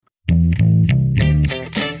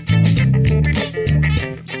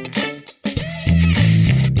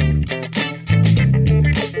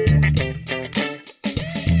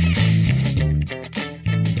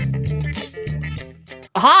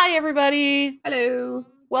Hi, everybody. Hello.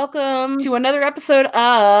 Welcome to another episode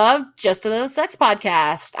of Just Another Sex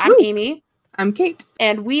Podcast. I'm Woo. Amy. I'm Kate.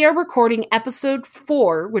 And we are recording episode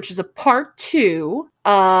 4, which is a part 2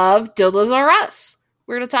 of Dildos Are Us.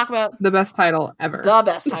 We're going to talk about the best title ever. The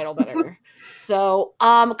best title ever. So,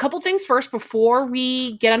 a couple things first before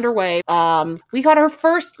we get underway. We got our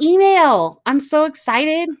first email. I'm so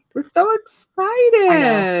excited. We're so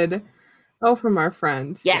excited. Oh, from our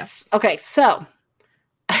friend. Yes. Okay, so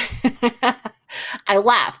I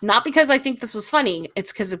laughed, not because I think this was funny.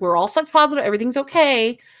 It's because we're all sex positive. Everything's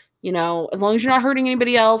okay. You know, as long as you're not hurting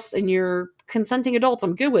anybody else and you're consenting adults,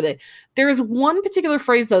 I'm good with it. There is one particular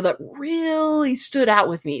phrase, though, that really stood out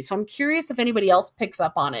with me. So I'm curious if anybody else picks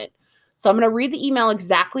up on it. So I'm going to read the email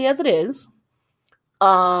exactly as it is.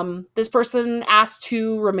 This person asked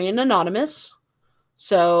to remain anonymous.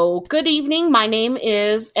 So, good evening. My name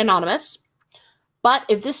is Anonymous. But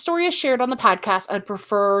if this story is shared on the podcast, I'd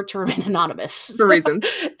prefer to remain anonymous. For reasons.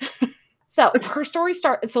 So her story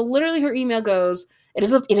starts. So literally her email goes, it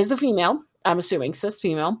is a female, I'm assuming, cis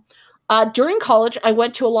female. During college, I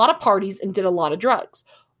went to a lot of parties and did a lot of drugs.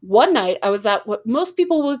 One night, I was at what most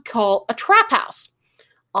people would call a trap house.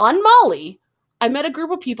 On Molly, I met a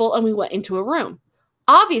group of people and we went into a room.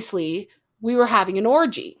 Obviously, we were having an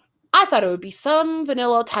orgy. I thought it would be some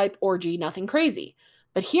vanilla type orgy, nothing crazy.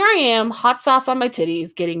 But here I am, hot sauce on my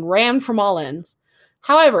titties, getting rammed from all ends.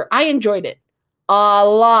 However, I enjoyed it. A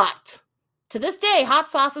lot. To this day, hot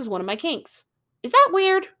sauce is one of my kinks. Is that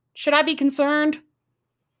weird? Should I be concerned?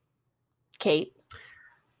 Kate?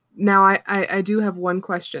 Now, I do have one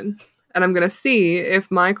question. And I'm going to see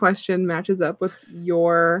if my question matches up with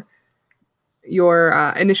your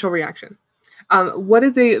initial reaction. What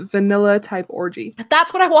is a vanilla type orgy?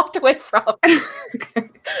 That's what I walked away from. Okay.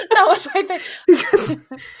 That was my thing. Because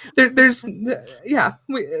there's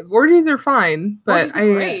orgies are fine, but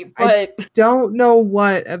I don't know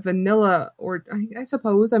what a vanilla, or I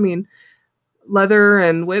suppose, I mean, leather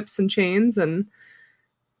and whips and chains and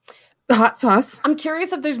hot sauce. I'm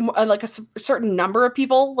curious if there's like a certain number of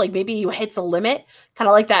people, like maybe you hits a limit, kind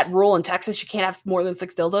of like that rule in Texas, you can't have more than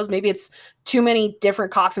 6 dildos. Maybe it's too many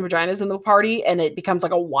different cocks and vaginas in the party and it becomes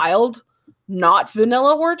like a wild, not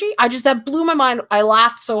vanilla orgy. That blew my mind. I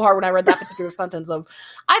laughed so hard when I read that particular sentence of,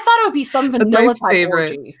 I thought it would be some vanilla type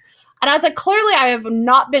orgy. And I was like, clearly I've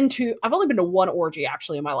only been to one orgy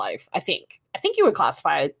actually in my life, I think you would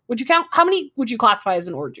classify it. Would you count? How many would you classify as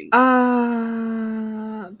an orgy?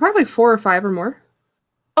 Probably 4 or 5 or more.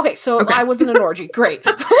 Okay, so I was in an orgy. Great.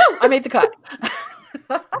 I made the cut.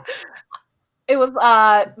 It was,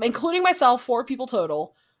 including myself, 4 people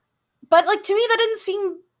total. But, like, to me, that didn't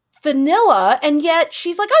seem vanilla, and yet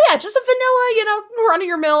she's like, oh yeah, just a vanilla,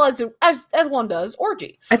 run-of-your-mill, as one does,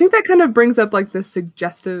 orgy. I think that kind of brings up, like, the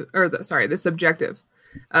subjective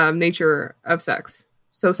nature of sex.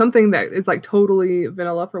 So something that is like totally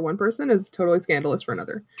vanilla for one person is totally scandalous for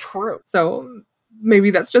another. True. So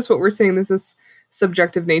maybe that's just what we're saying. This is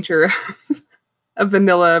subjective nature of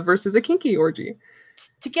vanilla versus a kinky orgy.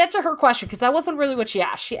 To get to her question, because that wasn't really what she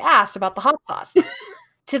asked. She asked about the hot sauce.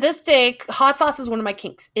 To this day, hot sauce is one of my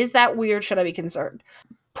kinks. Is that weird? Should I be concerned?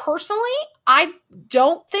 Personally, I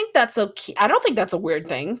don't think that's a weird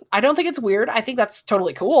thing. I don't think it's weird. I think that's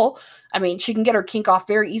totally cool. I mean, she can get her kink off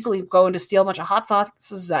very easily going to steal a bunch of hot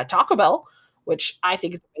sauces at Taco Bell, which I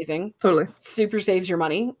think is amazing. Totally. Super saves your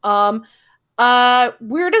money.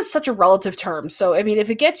 Weird is such a relative term. So, I mean, if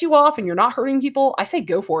it gets you off and you're not hurting people, I say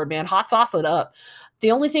go for it, man. Hot sauce it up.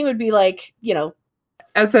 The only thing would be like,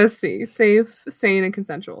 SSC, safe, sane, and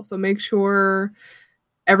consensual. So make sure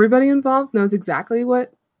everybody involved knows exactly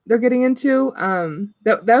what they're getting into.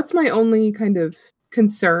 That's my only kind of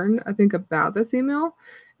concern, I think, about this email,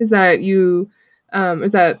 is that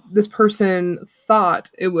this person thought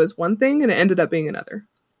it was one thing and it ended up being another.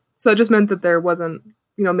 So it just meant that there wasn't,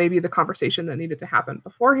 maybe the conversation that needed to happen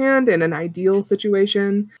beforehand in an ideal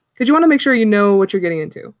situation, because you want to make sure you know what you're getting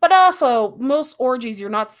into. But also, most orgies, you're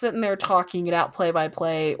not sitting there talking it out play by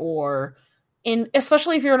play, or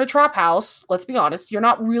especially if you're in a trap house, let's be honest, you're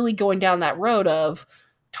not really going down that road of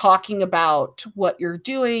talking about what you're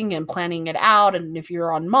doing and planning it out. And if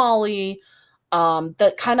you're on Molly,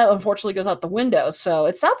 that kind of unfortunately goes out the window. So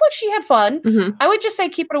it sounds like she had fun. Mm-hmm. I would just say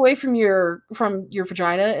keep it away from your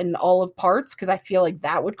vagina and all of parts, because I feel like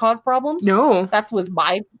that would cause problems. No. That was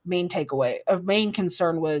my main takeaway. A main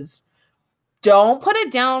concern was, don't put it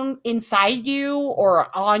down inside you or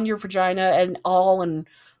on your vagina and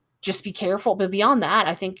just be careful. But beyond that,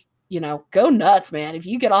 I think, go nuts, man. If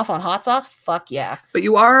you get off on hot sauce, fuck yeah. But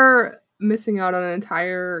you are missing out on an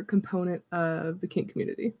entire component of the kink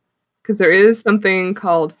community. Because there is something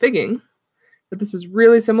called figging, that this is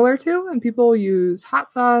really similar to, and people use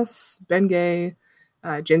hot sauce, Bengay,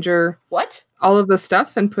 ginger, What? all of this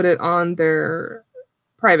stuff, and put it on their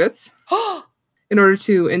privates in order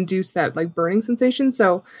to induce that like burning sensation.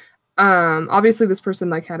 So obviously this person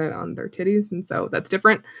like had it on their titties, and so that's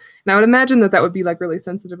different. And I would imagine that that would be like really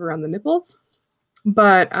sensitive around the nipples.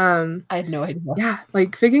 But I had no idea. yeah,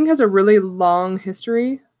 like figging has a really long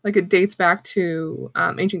history. Like it dates back to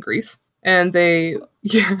ancient Greece, and they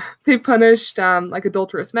punished like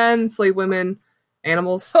adulterous men, slave women,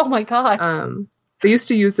 animals. Oh my god. They used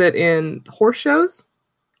to use it in horse shows,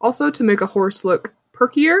 also to make a horse look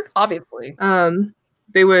perkier. Obviously.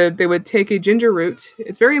 They would take a ginger root.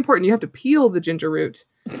 It's very important. You have to peel the ginger root.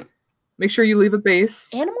 Make sure you leave a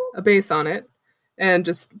base on it, and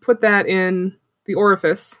just put that in the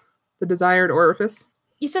orifice, the desired orifice.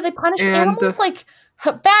 You said they punished animals? Like,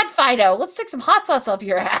 bad Fido, let's stick some hot sauce up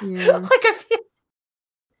your ass. Yeah. Like, I feel...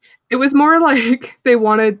 It was more like they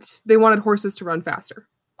wanted horses to run faster.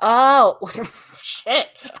 Oh, shit.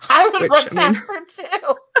 I would run faster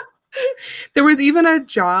too. There was even a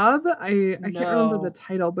job. I can't remember the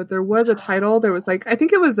title, but there was a title. There was like, I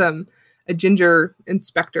think it was a ginger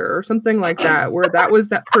inspector or something like that, where that was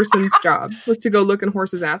that person's job, was to go look in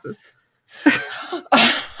horses' asses.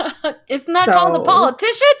 Isn't that called a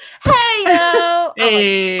politician? Hey, yo!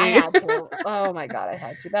 Hey. I had to. Oh my god, I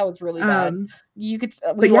had to. That was really bad. You could.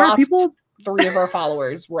 We lost 3 of our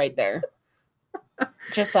followers right there.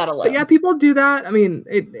 Just that alone. But yeah, people do that. I mean,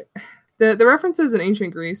 the references in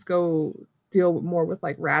ancient Greece deal more with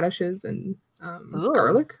like radishes and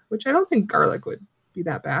garlic, which I don't think garlic would be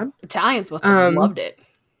that bad. Italians must have loved it.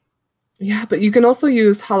 Yeah, but you can also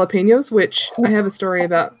use jalapenos, which I have a story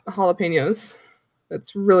about jalapenos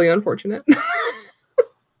that's really unfortunate.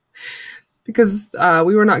 Because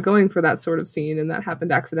we were not going for that sort of scene, and that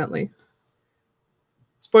happened accidentally.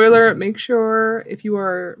 Spoiler, make sure if you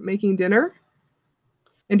are making dinner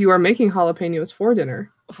and you are making jalapenos for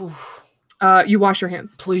dinner, you wash your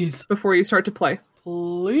hands. Please. Before you start to play.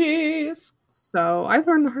 Please. So I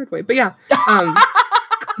learned the hard way. But yeah.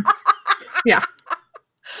 Yeah.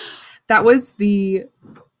 That was the...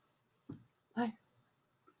 Hi.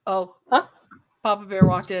 Oh. Huh? Papa Bear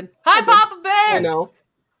walked in. Hi, Papa Bear! I know.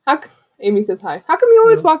 Amy says hi. How come you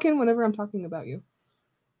always walk in whenever I'm talking about you?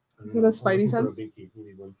 Is it a spidey sense? Is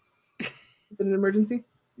it an emergency?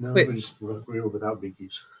 No, we're just without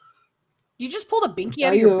binkies. You just pulled a binky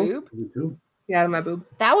out of your boob? You too. Yeah, out of my boob.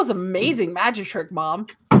 That was amazing magic trick, Mom.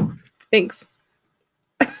 Thanks.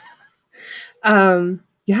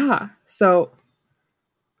 Yeah. So,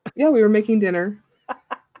 yeah, we were making dinner,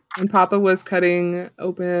 and Papa was cutting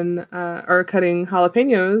jalapenos,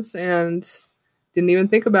 and didn't even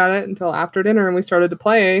think about it until after dinner, and we started to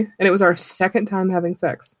play, and it was our second time having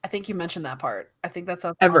sex. I think you mentioned that part. I think that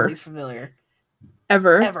sounds really familiar.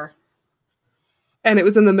 Ever. And it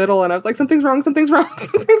was in the middle, and I was like, something's wrong.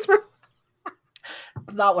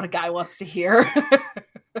 Not what a guy wants to hear.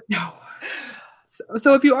 No.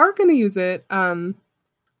 So if you are going to use it,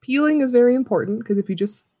 peeling is very important, because if you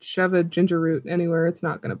just shove a ginger root anywhere, it's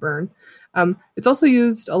not going to burn. It's also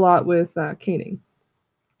used a lot with caning,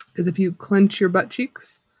 because if you clench your butt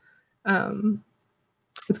cheeks,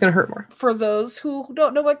 it's going to hurt more. For those who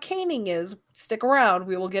don't know what caning is, stick around.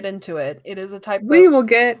 We will get into it. It is a type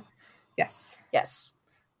Yes.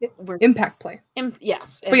 Impact play.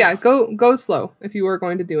 Yes. But yeah, go slow if you are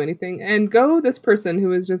going to do anything. And go this person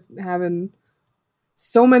who is just having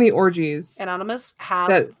so many orgies. Anonymous,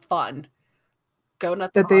 have fun. Go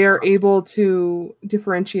nuts. That they are able to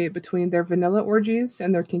differentiate between their vanilla orgies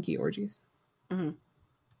and their kinky orgies. Mm-hmm.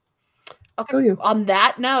 Okay. On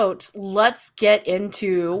that note, let's get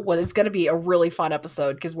into what is going to be a really fun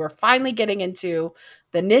episode, because we're finally getting into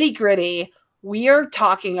the nitty-gritty. We are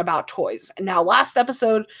talking about toys. Now, last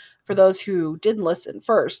episode, for those who didn't listen,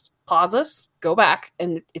 first, pause us, go back,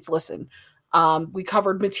 and it's listen. We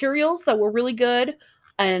covered materials that were really good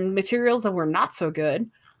and materials that were not so good.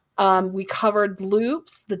 We covered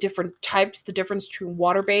loops, the different types, the difference between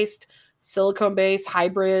water-based, silicone-based,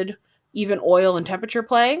 hybrid, even oil and temperature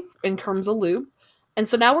play in terms of lube. And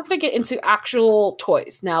so now we're going to get into actual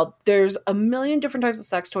toys. Now, there's a million different types of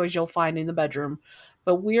sex toys you'll find in the bedroom,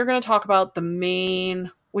 but we are going to talk about the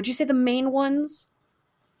main... Would you say the main ones?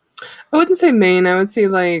 I wouldn't say main. I would say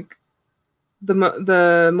like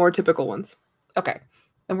the more typical ones. Okay.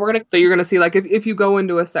 And we're going to... So you're going to see, like, if you go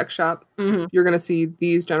into a sex shop, mm-hmm. you're going to see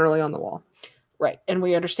these generally on the wall. Right. And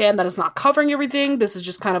we understand that it's not covering everything. This is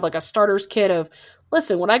just kind of like a starter's kit of,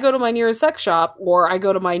 listen, when I go to my nearest sex shop, or I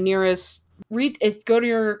go to my nearest... go to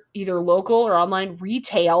your either local or online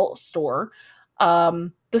retail store,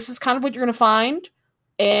 this is kind of what you're going to find.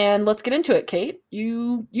 And let's get into it, Kate.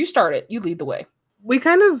 You start it. You lead the way. We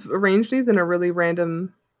kind of arranged these in a really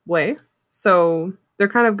random way. So they're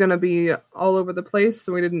kind of going to be all over the place.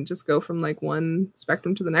 So we didn't just go from like one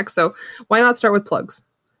spectrum to the next. So why not start with plugs?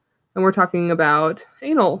 And we're talking about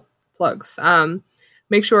anal plugs.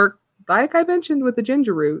 Make sure, like I mentioned with the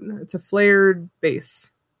ginger root, it's a flared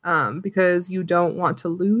base because you don't want to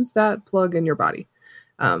lose that plug in your body.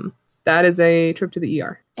 That is a trip to the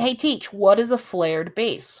ER. Hey, Teach, what is a flared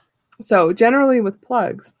base? So generally with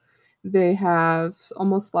plugs, they have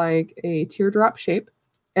almost like a teardrop shape,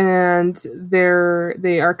 and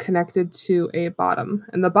they are connected to a bottom.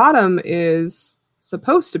 And the bottom is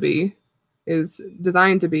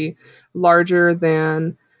designed to be larger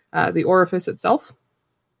than the orifice itself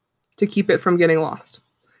to keep it from getting lost.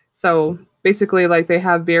 So basically, like, they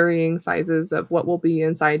have varying sizes of what will be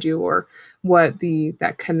inside you, or what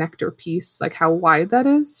that connector piece, like how wide that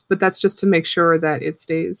is. But that's just to make sure that it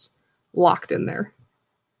stays locked in there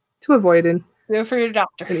to avoid Go for your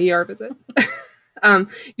doctor. An ER visit.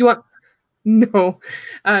 You want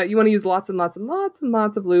to use lots and lots and lots and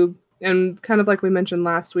lots of lube. And kind of like we mentioned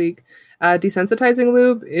last week, desensitizing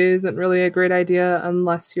lube isn't really a great idea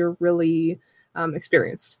unless you're really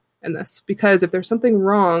experienced in this. Because if there's something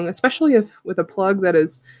wrong, especially if with a plug that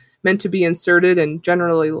is meant to be inserted and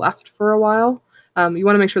generally left for a while, you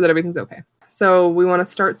want to make sure that everything's okay. So we want to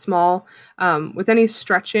start small. With any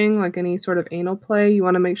stretching, like any sort of anal play, you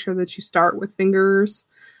want to make sure that you start with fingers,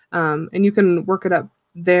 and you can work it up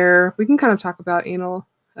there. We can kind of talk about anal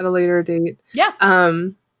at a later date. Yeah.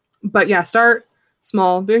 But yeah, start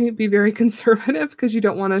small. Be very conservative, because you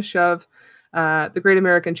don't want to shove the Great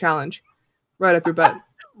American Challenge right up your butt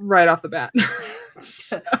right off the bat.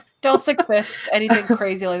 So. Don't sick fist anything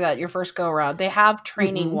crazy like that your first go around. They have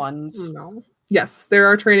training ones. No. Yes, there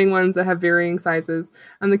are training ones that have varying sizes.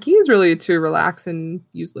 And the key is really to relax and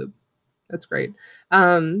use lube. That's great.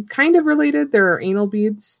 Kind of related, there are anal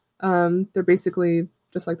beads. They're basically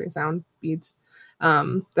just like they sound, beads,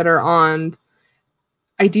 that are on,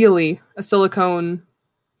 ideally, a silicone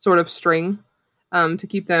sort of string to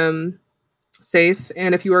keep them safe.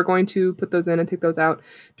 And if you are going to put those in and take those out,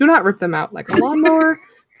 do not rip them out like a lawnmower.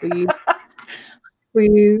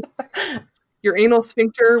 Please. Your anal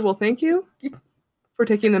sphincter will thank you for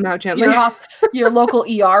taking them out gently. Your local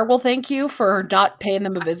ER will thank you for not paying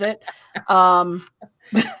them a visit.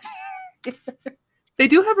 They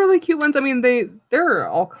do have really cute ones. I mean, there are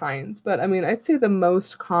all kinds, but I mean, I'd say the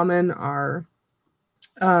most common are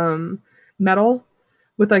metal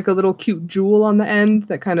with like a little cute jewel on the end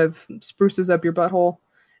that kind of spruces up your butthole.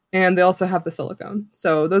 And they also have the silicone.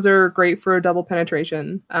 So those are great for double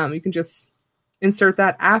penetration. You can just insert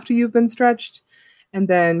that after you've been stretched, and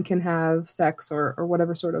then can have sex or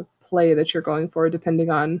whatever sort of play that you're going for, depending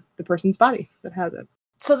on the person's body that has it.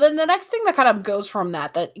 So then the next thing that kind of goes from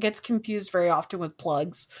that gets confused very often with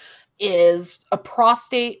plugs is a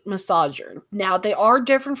prostate massager. Now, they are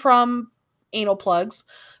different from anal plugs,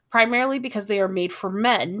 primarily because they are made for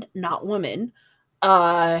men, not women.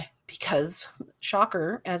 Because,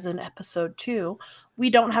 shocker, as in episode 2, we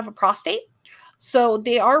don't have a prostate. So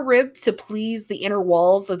they are ribbed to please the inner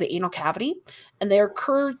walls of the anal cavity, and they are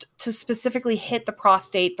curved to specifically hit the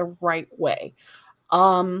prostate the right way.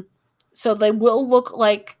 So they will look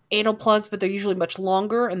like anal plugs, but they're usually much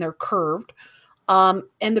longer and they're curved. And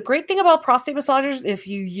the great thing about prostate massagers, if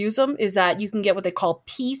you use them, is that you can get what they call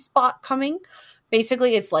P-spot coming.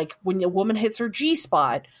 Basically, it's like when a woman hits her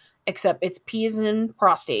G-spot, except it's P as in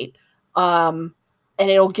prostate. And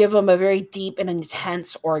it'll give them a very deep and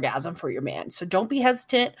intense orgasm for your man. So don't be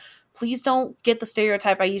hesitant. Please don't get the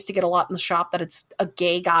stereotype I used to get a lot in the shop that it's a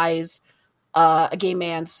gay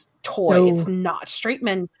man's toy. No. It's not. Straight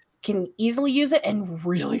men can easily use it and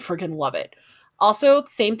really freaking love it. Also,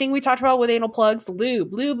 same thing we talked about with anal plugs,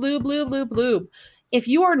 lube. If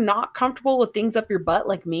you are not comfortable with things up your butt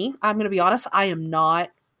like me, I'm going to be honest, I'm not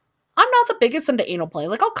the biggest into anal play.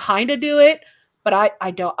 Like, I'll kind of do it, but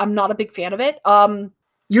I'm not a big fan of it.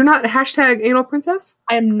 You're not #anal princess?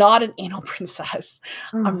 I am not an anal princess.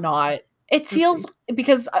 Oh, I'm not. It feels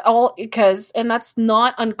because that's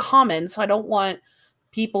not uncommon. So I don't want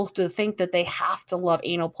people to think that they have to love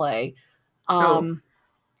anal play.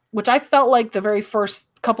 Which I felt like the very first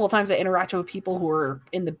couple of times I interacted with people who were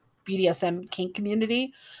in the BDSM kink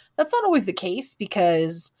community. That's not always the case,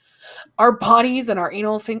 because our bodies and our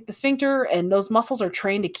anal sphincter and those muscles are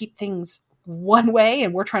trained to keep things one way,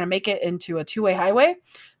 and we're trying to make it into a two-way highway.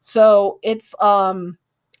 So it's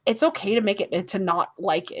okay to make it to not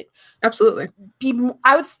like it. Absolutely.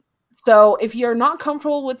 So if you're not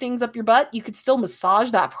comfortable with things up your butt, you could still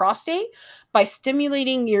massage that prostate by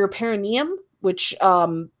stimulating your perineum which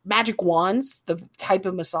magic wands, the type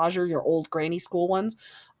of massager, your old granny school ones,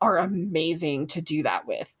 are amazing to do that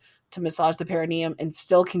with, to massage the perineum, and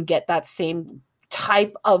still can get that same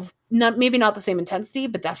type of, maybe not the same intensity,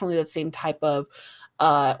 but definitely that same type of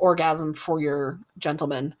orgasm for your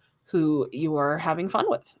gentleman who you are having fun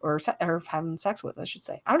with, or having sex with, I should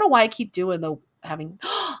say. I don't know why I keep doing the having.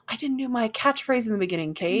 I didn't do my catchphrase in the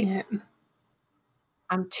beginning, Kate. Yeah.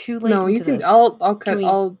 I'm too late. No, you can. This. I'll cut.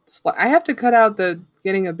 I have to cut out the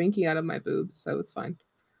getting a binky out of my boob, so it's fine.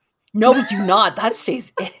 No, do not. That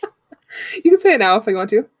stays in. You can say it now if you want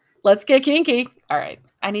to. Let's get kinky. All right,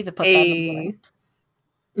 I need to put that in.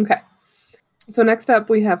 Okay. So next up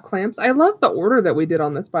we have clamps. I love the order that we did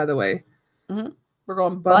on this, by the way. Mm-hmm. We're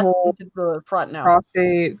going butt into the front now.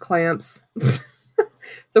 Prostate, clamps.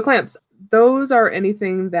 So clamps, those are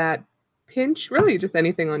anything that pinch, really just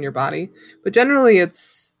anything on your body, but generally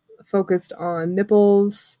it's focused on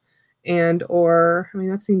nipples and or, I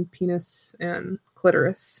mean, I've seen penis and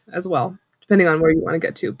clitoris as well, depending on where you want to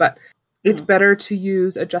get to, but it's better to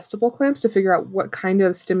use adjustable clamps to figure out what kind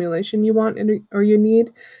of stimulation you want or you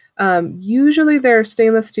need. Usually they're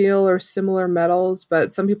stainless steel or similar metals,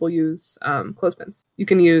 but some people use clothespins. You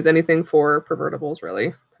can use anything for pervertibles,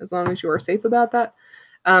 really, as long as you are safe about that.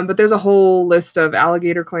 But there's a whole list of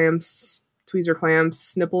alligator clamps, tweezer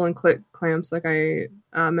clamps, nipple and clit clamps, like I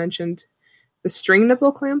mentioned. The string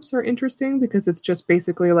nipple clamps are interesting because it's just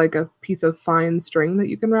basically like a piece of fine string that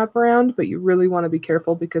you can wrap around, but you really want to be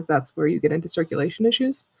careful because that's where you get into circulation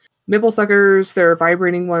issues. Nipple suckers, there are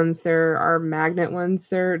vibrating ones, there are magnet ones.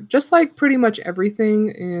 They're just like pretty much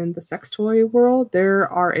everything in the sex toy world. There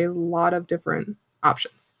are a lot of different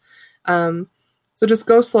options. So just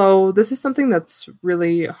go slow. This is something that's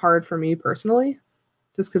really hard for me personally,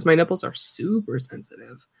 just because my nipples are super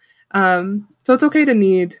sensitive. So it's okay to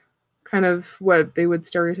need kind of what they would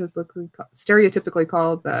stereotypically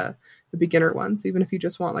call the beginner ones, even if you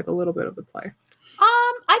just want like a little bit of the play.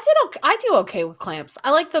 I do okay with clamps.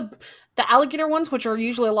 I like the alligator ones, which are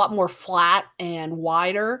usually a lot more flat and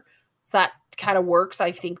wider. So that kind of works,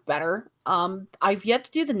 I think, better. I've yet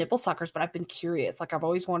to do the nipple suckers, but I've been curious. Like, I've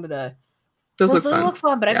always wanted to. Those look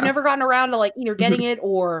fun, but I've never gotten around to like either getting it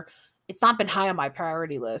or it's not been high on my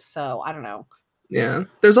priority list. So I don't know. Yeah.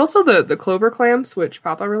 There's also the clover clamps, which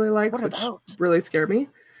Papa really likes, which really scare me.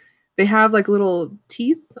 They have like little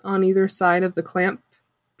teeth on either side of the clamp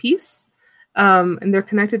piece. And they're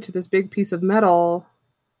connected to this big piece of metal,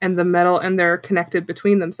 and they're connected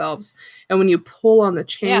between themselves. And when you pull on the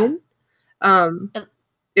chain,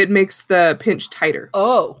 it makes the pinch tighter.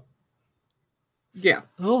 Oh. Yeah.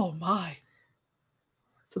 Oh my.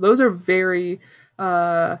 So those are very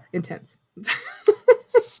intense.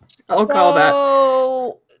 I'll call that.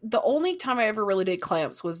 So the only time I ever really did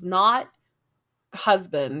clamps was not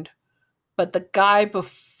husband, but the guy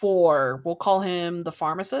before. We'll call him the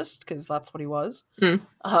pharmacist because that's what he was.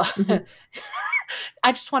 I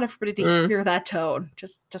just want everybody to hear that tone.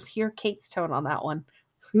 Just hear Kate's tone on that one.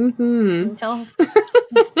 Can you tell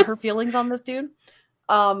her feelings on this dude?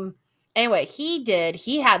 Anyway,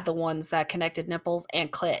 he had the ones that connected nipples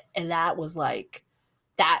and clit, and that was like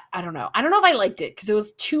that. I don't know if I liked it because it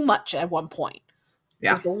was too much at one point.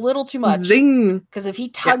 Yeah, it was a little too much. Zing. Because if he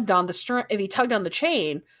tugged on the string, if he tugged on the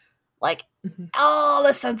chain, like all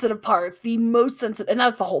the sensitive parts, the most sensitive, and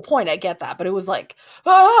that's the whole point. I get that, but it was like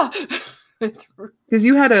because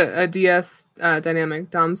you had a DS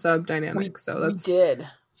dynamic, Dom sub dynamic, we did.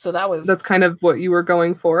 So that's kind of what you were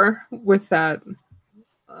going for with that.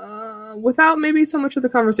 Without maybe so much of the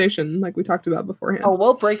conversation like we talked about beforehand. Oh,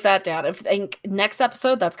 we'll break that down. I think next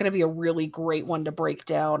episode, that's going to be a really great one to break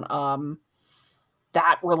down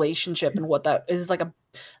that relationship and what that is like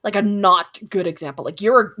a not good example. Like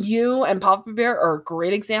you and Papa Bear are a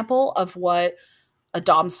great example of what a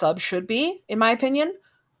Dom sub should be, in my opinion.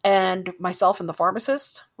 And myself and the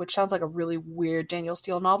pharmacist, which sounds like a really weird Daniel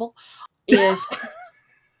Steele novel, is...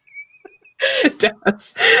 It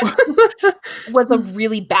does. was a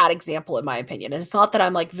really bad example in my opinion. And it's not that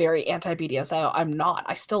I'm like very anti-BDSM. I'm not.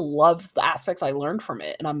 I still love the aspects I learned from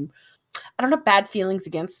it. And I don't have bad feelings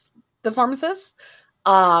against the pharmacist.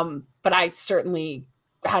 But I certainly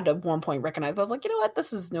had to at one point recognize, I was like, you know what,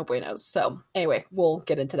 this is no buenos. So anyway, we'll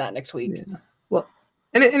get into that next week. Yeah. Well,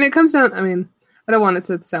 and it comes down, I mean, I don't want it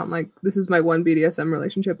to sound like this is my one BDSM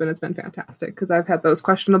relationship and it's been fantastic because I've had those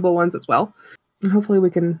questionable ones as well. And hopefully we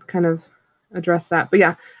can kind of address that. But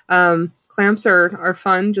yeah, clamps are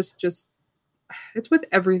fun. Just it's with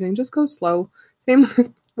everything. Just go slow. Same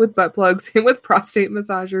with butt plugs, same with prostate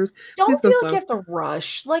massagers. Don't feel like you have to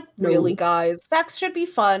rush. Like, really, guys, sex should be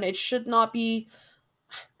fun. It should not be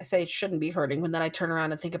I say it shouldn't be hurting when then I turn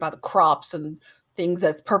around and think about the crops and things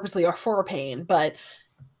that's purposely are for pain. But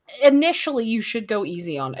initially, you should go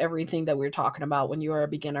easy on everything that we're talking about when you are a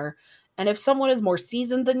beginner. And if someone is more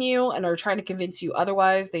seasoned than you and are trying to convince you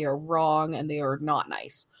otherwise, they are wrong and they are not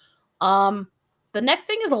nice. The next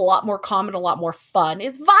thing is a lot more common, a lot more fun,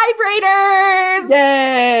 is vibrators!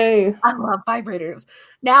 Yay! I love vibrators.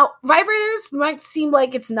 Now, vibrators might seem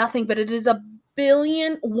like it's nothing, but it is a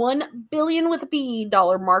 $1 billion with a B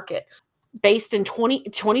dollar market based in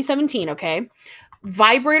 2017, okay?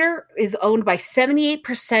 Vibrator is owned by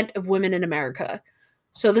 78% of women in America.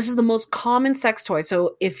 So this is the most common sex toy.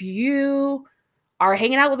 So if you are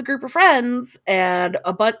hanging out with a group of friends and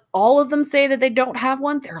but all of them say that they don't have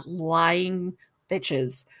one, they're lying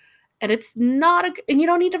bitches. And it's not and you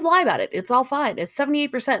don't need to lie about it. It's all fine. It's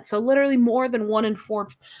 78%. So literally more than 1 in 4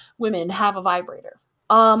 women have a vibrator.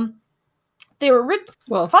 They were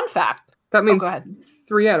well, fun fact. That means go ahead.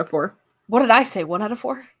 3 out of 4. What did I say? 1 out of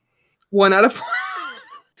 4? 1 out of 4.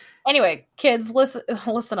 Anyway, kids,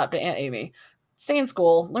 listen up to Aunt Amy. Stay in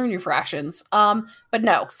school, learn your fractions. But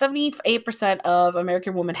no, 78% of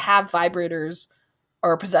American women have vibrators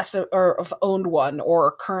or possess or have owned one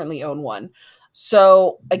or currently own one.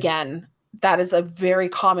 So again, that is a very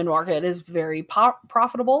common market. It is very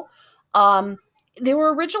profitable. They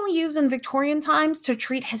were originally used in Victorian times to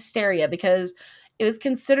treat hysteria because it was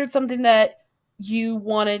considered something that you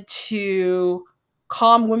wanted to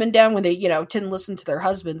calm women down when they, didn't listen to their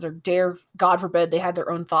husbands or God forbid, they had their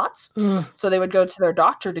own thoughts. So they would go to their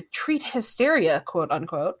doctor to treat hysteria, quote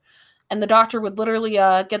unquote. And the doctor would literally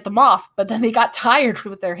get them off, but then they got tired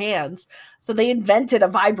with their hands. So they invented a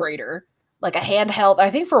vibrator, like a handheld. I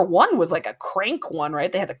think for one was like a crank one,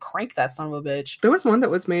 right? They had to crank that son of a bitch. There was one that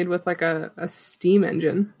was made with like a steam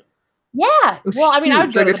engine. Yeah. Well, I mean, I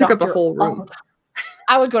would go to the took doctor up the whole room.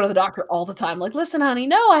 I would go to the doctor all the time. Like, listen, honey,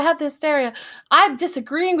 no, I have the hysteria. I'm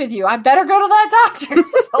disagreeing with you. I better go to that doctor.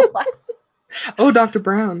 So, like, oh, Dr.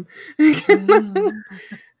 Brown.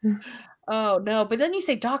 Oh, no. But then you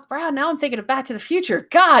say Doc Brown. Now I'm thinking of Back to the Future.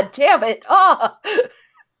 God damn it. Oh.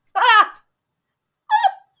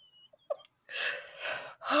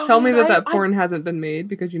 Tell me that porn hasn't been made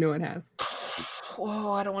because you know it has.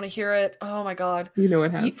 Whoa, I don't want to hear it. Oh, my God. You know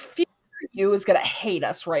it has. Future you is going to hate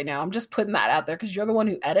us right now. I'm just putting that out there because you're the one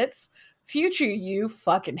who edits. Future you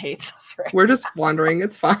fucking hates us right We're just wandering.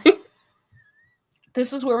 It's fine.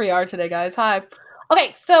 This is where we are today, guys. Hi.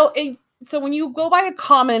 Okay, so when you go buy a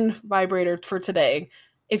common vibrator for today,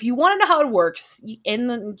 if you want to know how it works,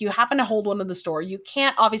 you happen to hold one in the store, you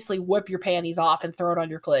can't obviously whip your panties off and throw it on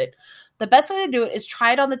your clit. The best way to do it is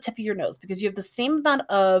try it on the tip of your nose because you have the same amount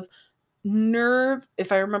of nerve,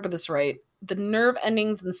 if I remember this right, the nerve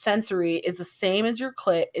endings and sensory is the same as your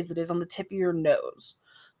clit as it is on the tip of your nose.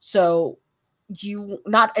 So you,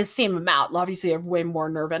 not as same amount, obviously you have way more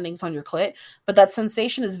nerve endings on your clit, but that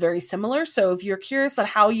sensation is very similar. So if you're curious on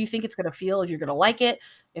how you think it's going to feel, if you're going to like it,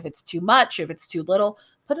 if it's too much, if it's too little,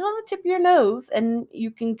 put it on the tip of your nose and you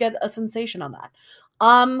can get a sensation on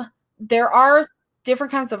that. There are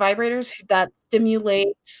different kinds of vibrators that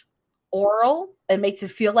stimulate oral and makes it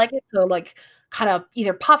feel like it. So like kind of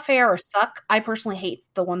either puff hair or suck. I personally hate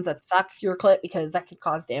the ones that suck your clit because that could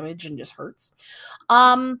cause damage and just hurts.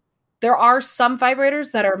 There are some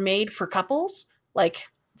vibrators that are made for couples, like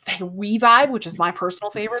We Vibe, which is my personal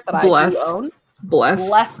favorite that I do own.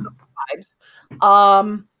 Bless the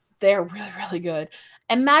vibes. They're really, really good.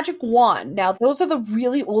 And Magic Wand. Now, those are the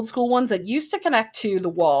really old school ones that used to connect to the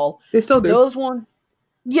wall. They still do. Those ones.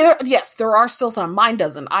 Yeah, yes, there are still some. Mine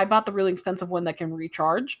doesn't. I bought the really expensive one that can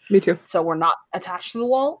recharge. Me too. So we're not attached to the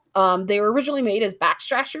wall. They were originally made as back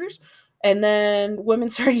scratchers, and then women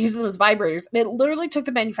started using them as vibrators. And it literally took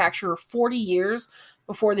the manufacturer 40 years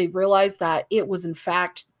before they realized that it was in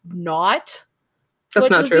fact not.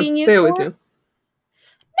 That's not true. They always do.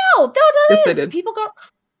 No, that yes, is. They did. People go,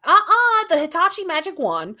 the Hitachi Magic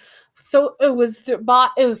Wand. So it was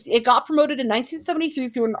bought. It got promoted in 1973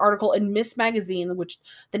 through an article in Miss Magazine, which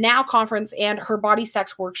the Now Conference and Her Body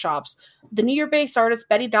Sex Workshops. The New York-based artist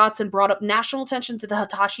Betty Dodson brought up national attention to the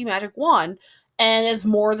Hitachi Magic Wand, and is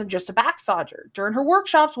more than just a back massager. During her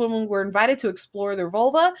workshops, women were invited to explore their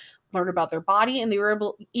vulva, learn about their body, and they were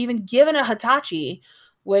even given a Hitachi,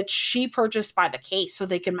 which she purchased by the case so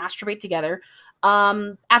they could masturbate together.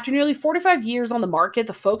 After nearly 45 years on the market,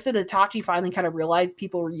 the folks at Hitachi finally kind of realized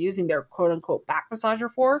people were using their quote-unquote back massager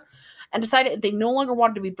for, and decided they no longer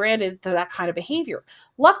wanted to be branded to that kind of behavior.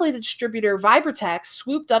 Luckily, the distributor Vibratex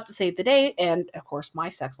swooped up to save the day, and of course my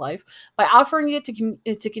sex life, by offering it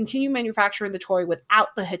to continue manufacturing the toy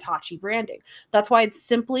without the Hitachi branding. That's why it's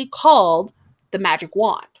simply called the Magic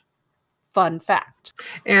Wand. Fun fact.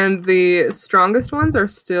 And the strongest ones are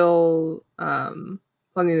still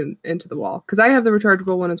plugging into the wall. Because I have the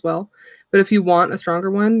rechargeable one as well. But if you want a stronger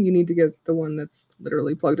one, you need to get the one that's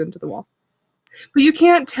literally plugged into the wall. But you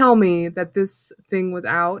can't tell me that this thing was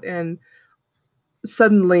out and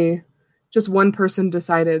suddenly just one person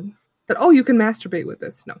decided that, oh, you can masturbate with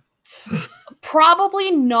this. No.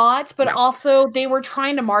 Probably not, but No. also they were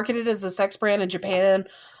trying to market it as a sex brand, and Japan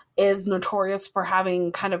is notorious for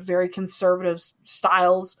having kind of very conservative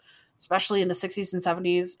styles, especially in the 60s and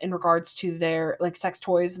 70s in regards to their like sex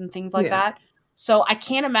toys and things like that. So I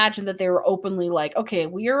can't imagine that they were openly like, okay,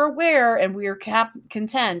 we are aware and we are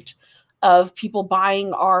content of people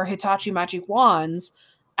buying our Hitachi Magic Wands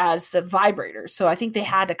as vibrators. So I think they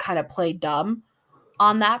had to kind of play dumb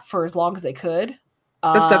on that for as long as they could.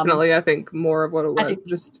 That's definitely, I think, more of what it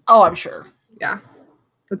was. I'm sure. Yeah.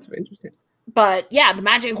 That's interesting. But yeah, the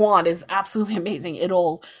Magic Wand is absolutely amazing. It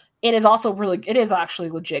is actually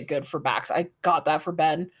legit good for backs. I got that for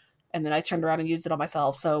Ben, and then I turned around and used it on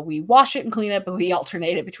myself. So we wash it and clean it, but we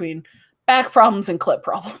alternate it between back problems and clip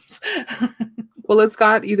problems. Well, it's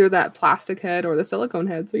got either that plastic head or the silicone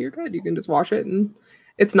head, so you're good. You can just wash it, and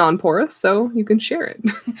it's non-porous, so you can share it.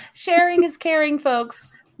 Sharing is caring,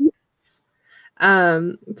 folks.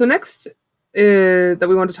 So next that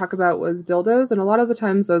we want to talk about was dildos, and a lot of the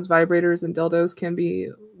times those vibrators and dildos can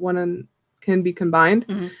be combined.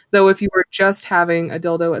 Mm-hmm. Though if you were just having a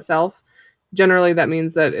dildo itself, generally that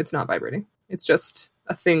means that it's not vibrating. It's just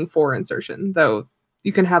a thing for insertion, though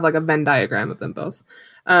you can have like a Venn diagram of them both.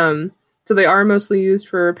 So they are mostly used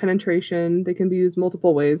for penetration. They can be used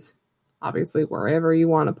multiple ways, obviously wherever you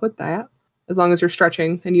want to put that, as long as you're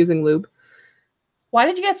stretching and using lube. Why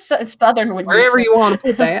did you get southern when wherever you want to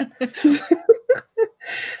put that?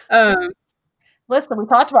 Listen, we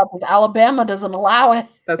talked about this. Alabama doesn't allow it.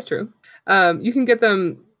 That's true. You can get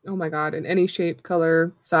them, oh my God, in any shape,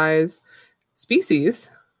 color, size, species.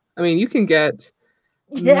 I mean, you can get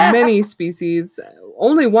many species,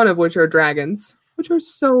 only one of which are dragons, which are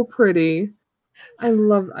so pretty. I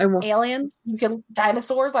want aliens. You can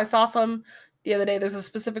dinosaurs. I saw some the other day. There's a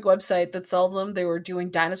specific website that sells them. They were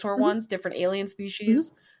doing dinosaur ones, different alien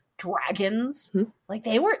species, dragons. Like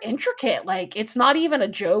they were intricate. Like it's not even a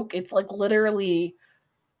joke. It's like literally,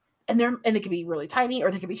 and they can be really tiny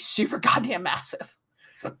or they can be super goddamn massive.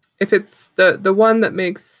 If it's the one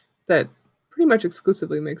that pretty much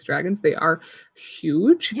exclusively makes dragons, they are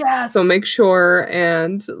huge. Yes. So make sure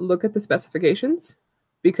and look at the specifications,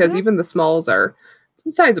 because even the smalls are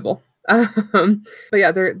sizable. But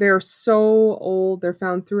yeah, they're so old. They're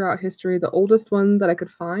found throughout history. The oldest one that I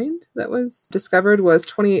could find that was discovered was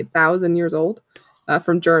 28,000 years old,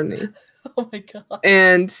 from Germany. Oh my God.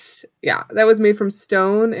 And yeah, that was made from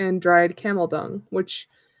stone and dried camel dung, which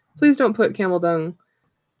please don't put camel dung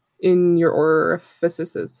in your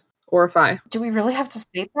orifices. Orify. Do we really have to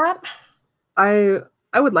state that? I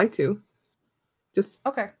would like to. Just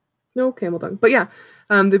okay. No camel dung. But yeah,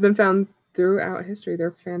 they've been found throughout history.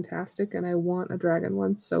 They're fantastic, and I want a dragon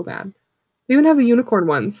one so bad. They even have the unicorn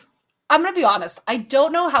ones. I'm going to be honest. I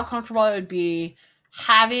don't know how comfortable I would be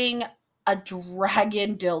having a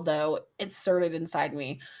dragon dildo inserted inside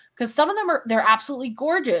me. Because some of them they're absolutely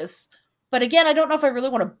gorgeous. But again, I don't know if I really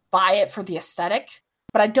want to buy it for the aesthetic.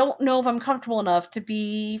 But I don't know if I'm comfortable enough to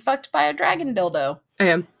be fucked by a dragon dildo. I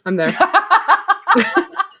am. I'm there.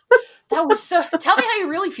 That was so... Tell me how you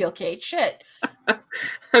really feel, Kate. Shit.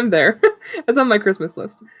 I'm there. It's on my Christmas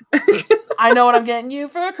list. I know what I'm getting you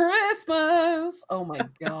for Christmas. Oh my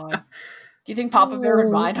God. Do you think Papa Bear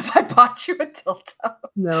would mind if I bought you a dildo?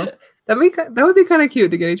 No. That would be kind of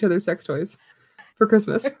cute to get each other sex toys for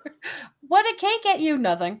Christmas. What did Kate get you?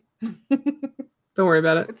 Nothing. Don't worry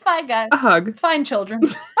about it. It's fine, guys. A hug. It's fine, children.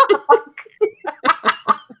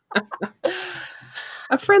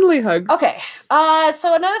 A friendly hug. Okay.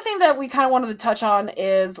 So another thing that we kind of wanted to touch on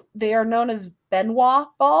is they are known as Benoit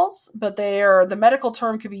balls, but the medical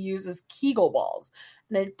term could be used as Kegel balls.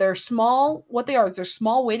 And they're small. What they are is they're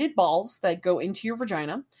small weighted balls that go into your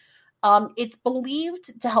vagina. It's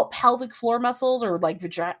believed to help pelvic floor muscles or like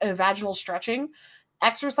vaginal stretching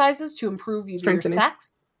exercises to improve your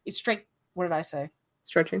sex. What did I say?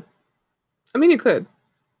 Stretching. I mean, you could.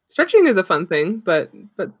 Stretching is a fun thing, but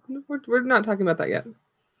we're not talking about that yet.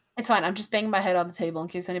 It's fine. I'm just banging my head on the table in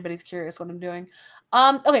case anybody's curious what I'm doing.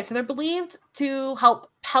 Okay, so they're believed to help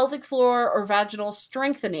pelvic floor or vaginal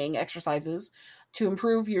strengthening exercises to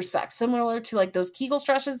improve your sex, similar to like those Kegel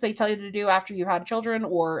stretches they tell you to do after you've had children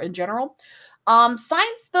or in general.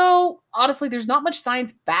 Science, though, honestly, there's not much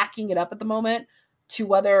science backing it up at the moment to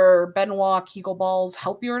whether Benoit Kegel balls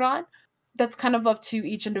help you or not. That's kind of up to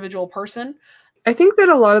each individual person. I think that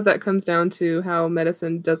a lot of that comes down to how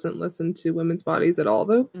medicine doesn't listen to women's bodies at all,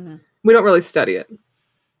 though. Mm-hmm. We don't really study it.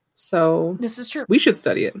 So this is true. We should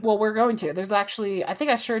study it. Well, we're going to. There's actually, I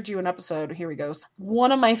think I showed you an episode. Here we go.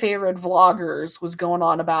 One of my favorite vloggers was going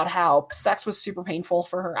on about how sex was super painful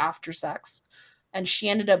for her after sex. And she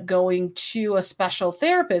ended up going to a special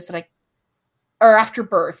therapist or after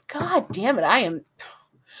birth. God damn it.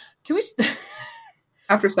 Can we...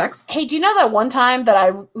 After sex? Hey, do you know that one time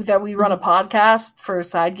that we run a podcast for a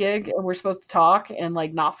side gig and we're supposed to talk and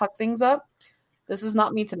like not fuck things up? This is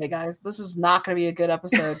not me today, guys. This is not going to be a good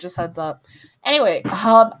episode. Just heads up. Anyway,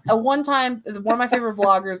 at one time, one of my favorite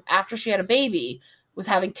vloggers, after she had a baby, was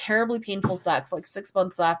having terribly painful sex, like 6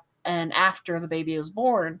 months and after the baby was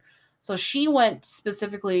born. So she went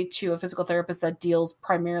specifically to a physical therapist that deals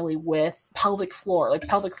primarily with pelvic floor, like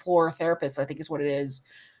pelvic floor therapist, I think is what it is.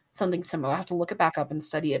 Something similar. I have to look it back up and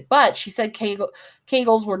study it. But she said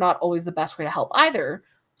Kegels were not always the best way to help either.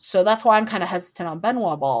 So that's why I'm kind of hesitant on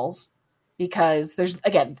Benoit balls. Because there's,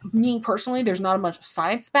 again, me personally, there's not much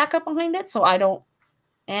science backup behind it. So I don't,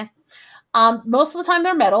 most of the time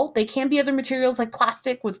they're metal. They can be other materials like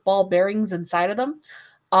plastic with ball bearings inside of them.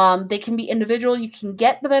 They can be individual. You can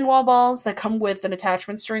get the Benoit balls that come with an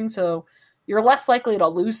attachment string. So you're less likely to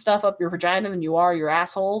lose stuff up your vagina than you are your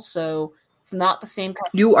asshole. So it's not the same kind.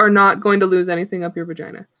 You are not going to lose anything up your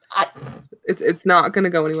vagina. It's not going to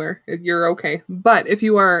go anywhere. You're okay. But if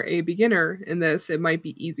you are a beginner in this, it might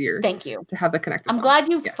be easier. Thank you. To have the connective. I'm glad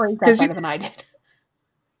you phrased that better than I did.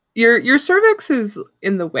 Your cervix is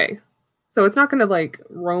in the way. So it's not going to like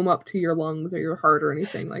roam up to your lungs or your heart or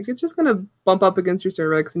anything. Like it's just going to bump up against your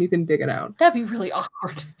cervix and you can dig it out. That'd be really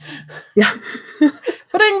awkward. Yeah.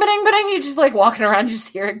 Ba-ding, ba-ding, ba-ding. You're just like walking around, you just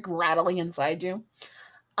hear it rattling inside you.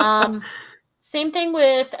 Same thing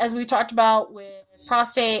with, as we talked about with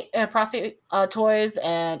prostate toys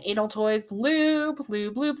and anal toys, lube.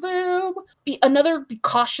 Another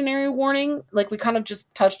cautionary warning, like we kind of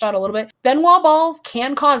just touched on a little bit. Benoit balls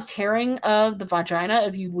can cause tearing of the vagina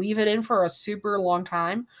if you leave it in for a super long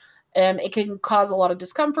time. It can cause a lot of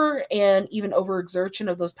discomfort and even overexertion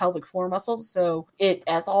of those pelvic floor muscles. So it,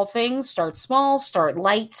 as all things, start small, start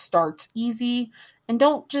light, start easy, and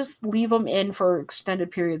don't just leave them in for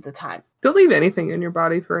extended periods of time. Don't leave anything in your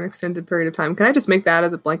body for an extended period of time. Can I just make that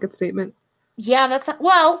as a blanket statement? Yeah,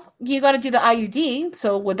 well, you got to do the IUD.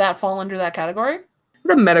 So would that fall under that category?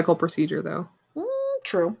 It's a medical procedure, though.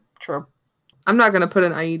 True. I'm not going to put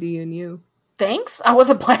an IUD in you. Thanks. I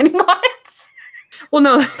wasn't planning on it. Well,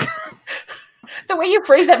 no. The way you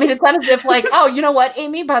phrased that made it sound as if like, oh, you know what,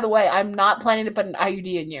 Amy, by the way, I'm not planning to put an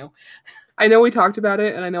IUD in you. I know we talked about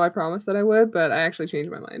it, and I know I promised that I would, but I actually changed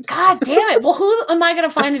my mind. God damn it. Well, who am I going to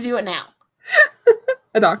find to do it now?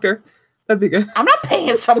 A doctor. That'd be good. I'm not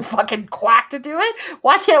paying some fucking quack to do it.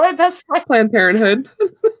 Why can't my best friend? Planned Parenthood.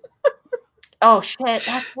 Oh, shit.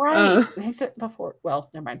 That's right. He said before. Well,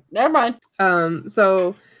 never mind.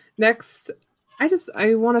 So next,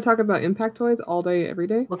 I want to talk about impact toys all day, every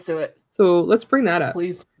day. Let's do it. So let's bring that up.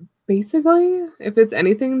 Please. Basically, if it's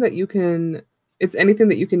anything that you can... It's anything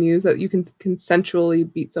that you can use that you can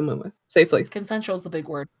consensually beat someone with safely. Consensual is the big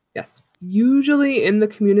word. Yes. Usually in the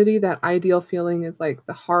community, that ideal feeling is like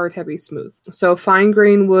the hard, heavy, smooth. So fine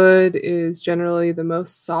grain wood is generally the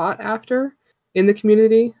most sought after in the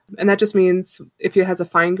community. And that just means if it has a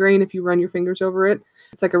fine grain, if you run your fingers over it,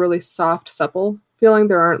 it's like a really soft, supple feeling.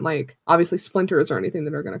 There aren't like obviously splinters or anything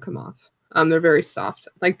that are going to come off. They're very soft.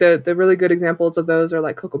 Like the really good examples of those are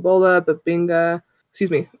like Cocobolo,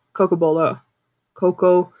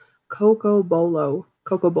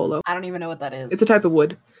 Cocobolo. I don't even know what that is. It's a type of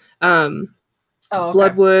wood. Okay.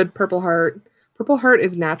 Bloodwood, Purple Heart. Purple Heart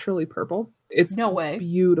is naturally purple. It's no way.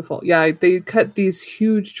 Beautiful. Yeah, they cut these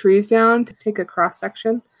huge trees down to take a cross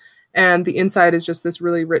section, and the inside is just this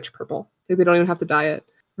really rich purple. They don't even have to dye it.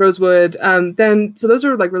 Rosewood. So those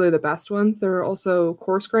are like really the best ones. There are also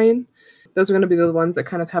coarse grain. Those are going to be the ones that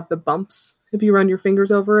kind of have the bumps if you run your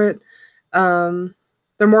fingers over it.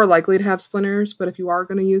 They're more likely to have splinters, but if you are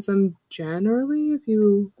going to use them, generally, if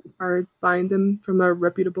you are buying them from a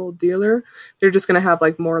reputable dealer, they're just going to have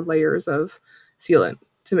like more layers of sealant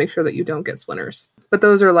to make sure that you don't get splinters. But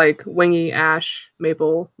those are like wingy, ash,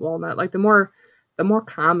 maple, walnut, like the more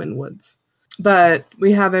common woods. But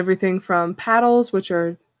we have everything from paddles, which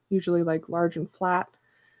are usually like large and flat,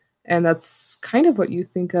 and that's kind of what you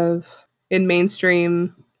think of in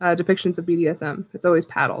mainstream depictions of BDSM. It's always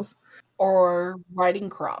paddles. Or riding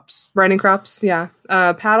crops. Riding crops, yeah.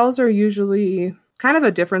 Paddles are usually kind of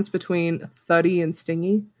a difference between thuddy and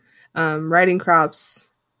stingy. Riding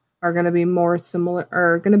crops are going to be more similar,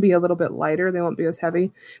 or going to be a little bit lighter. They won't be as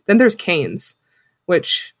heavy. Then there's canes,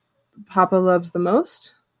 which Papa loves the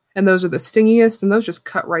most, and those are the stingiest, and those just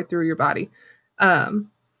cut right through your body.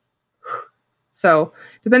 So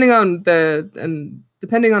depending on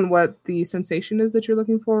what the sensation is that you're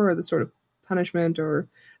looking for, or the sort of punishment or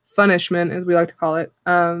punishment, as we like to call it,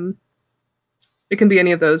 it can be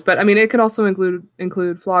any of those. But I mean, it can also include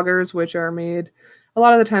floggers, which are made a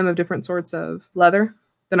lot of the time of different sorts of leather.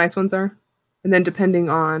 The nice ones are. And then depending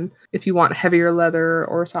on if you want heavier leather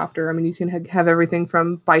or softer, I mean, you can have everything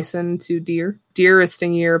from bison to deer. Deer is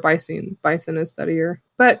stingier, bison is thuddier.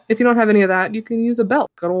 But if you don't have any of that, you can use a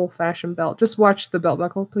belt, good old-fashioned belt. Just watch the belt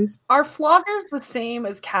buckle, please. Are floggers the same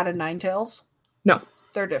as cat and nine tails? No.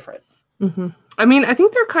 They're different. Mm-hmm. I mean, I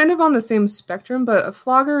think they're kind of on the same spectrum, but a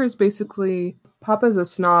flogger is basically... Papa's a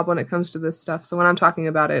snob when it comes to this stuff. So when I'm talking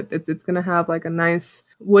about it, it's going to have like a nice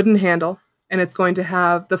wooden handle. And it's going to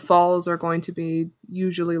have, the falls are going to be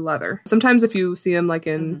usually leather. Sometimes if you see them like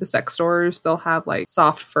in the sex stores, they'll have like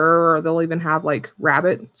soft fur, or they'll even have like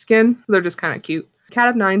rabbit skin. They're just kind of cute. Cat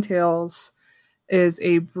of nine tails is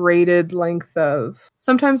a braided length of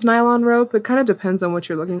sometimes nylon rope. It kind of depends on what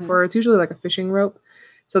you're looking for. It's usually like a fishing rope.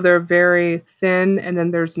 So they're very thin, and then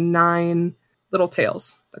there's 9 little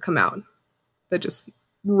tails that come out that just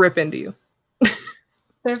rip into you.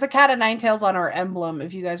 There's a cat of nine tails on our emblem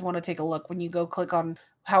if you guys want to take a look. When you go click on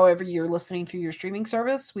however you're listening through your streaming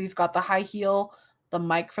service, we've got the high heel, the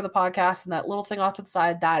mic for the podcast, and that little thing off to the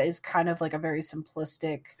side. That is kind of like a very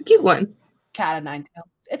simplistic, cute one. Cat of nine tails.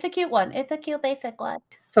 It's a cute one. It's a cute basic one.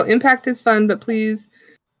 So impact is fun, but please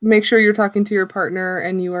make sure you're talking to your partner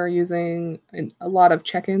and you are using a lot of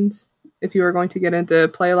check-ins if you are going to get into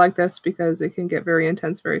play like this, because it can get very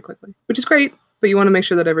intense very quickly, which is great, but you want to make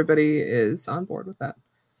sure that everybody is on board with that.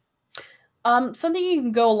 Something you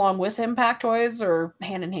can go along with impact toys, or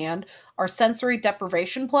hand in hand, are sensory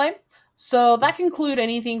deprivation play. So that can include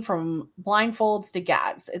anything from blindfolds to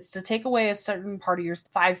gags. It's to take away a certain part of your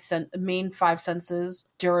main 5 senses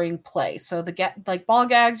during play. So like ball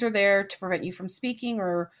gags are there to prevent you from speaking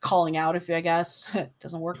or calling out, if I guess it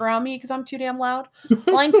doesn't work around me because I'm too damn loud.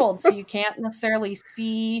 Blindfolds, so you can't necessarily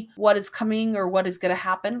see what is coming or what is going to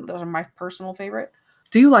happen. Those are my personal favorite.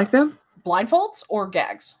 Do you like them? Blindfolds or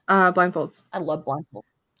gags? Blindfolds. I love blindfolds.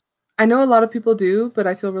 I know a lot of people do, but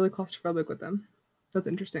I feel really claustrophobic with them. That's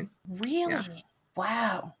interesting. Really? Yeah.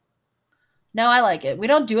 Wow. No, I like it. We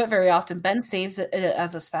don't do it very often. Ben saves it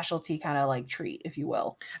as a specialty kind of like treat, if you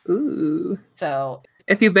will. Ooh. So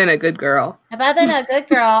if you've been a good girl. If I've been a good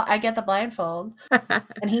girl, I get the blindfold.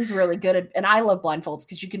 And he's really good at, and I love blindfolds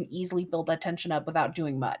because you can easily build that tension up without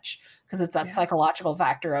doing much. Because it's that psychological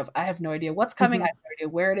factor of, I have no idea what's coming. I have no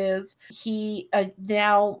idea where it is.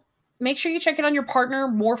 Now, make sure you check in on your partner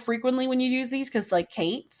more frequently when you use these. Because like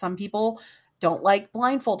Kate, some people don't like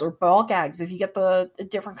blindfold or ball gags. If you get the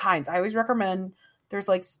different kinds, I always recommend, there's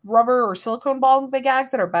like rubber or silicone ball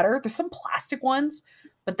gags that are better. There's some plastic ones,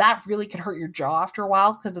 but that really can hurt your jaw after a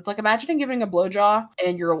while. Because it's like, imagine giving a blowjob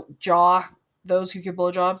and your jaw, those who give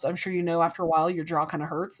blowjobs, I'm sure you know after a while your jaw kind of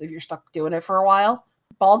hurts if you're stuck doing it for a while.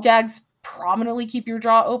 Ball gags prominently keep your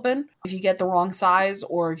jaw open. If you get the wrong size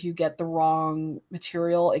or if you get the wrong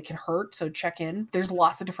material, it can hurt. So check in. There's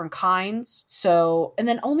lots of different kinds. So, and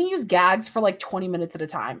then only use gags for like 20 minutes at a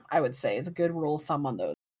time, I would say, is a good rule of thumb on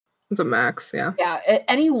those. It's a max, yeah. Yeah,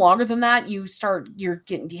 any longer than that, you're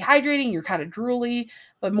getting dehydrating, you're kind of drooly,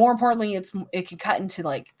 but more importantly, it can cut into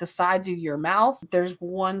like the sides of your mouth. There's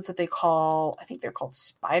ones that I think they're called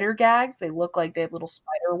spider gags. They look like they have little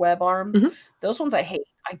spider web arms. Mm-hmm. Those ones I hate.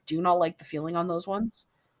 I do not like the feeling on those ones.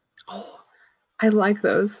 Oh, I like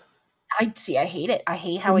those. I hate it. I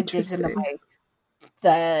hate how it digs into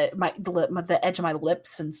the edge of my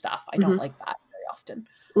lips and stuff. I don't like that very often.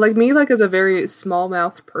 Like me, like as a very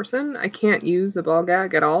small-mouthed person, I can't use a ball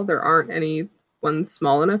gag at all. There aren't any ones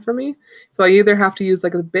small enough for me. So I either have to use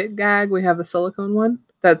like a bit gag. We have the silicone one.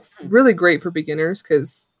 That's really great for beginners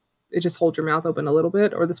because it just holds your mouth open a little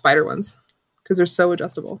bit, or the spider ones because they're so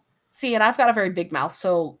adjustable. See, and I've got a very big mouth,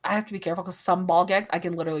 so I have to be careful because some ball gags, I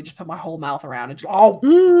can literally just put my whole mouth around and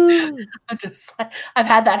I've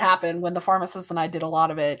had that happen when the pharmacist and I did a lot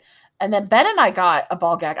of it. And then Ben and I got a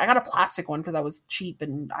ball gag. I got a plastic one because I was cheap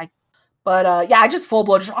I just full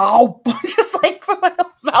blown just like put my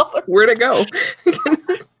mouth around. Where'd it go?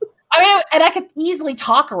 I mean, and I could easily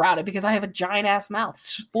talk around it because I have a giant ass mouth.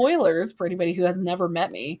 Spoilers for anybody who has never met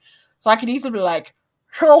me. So I could easily be like,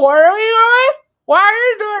 so what are you doing? Why are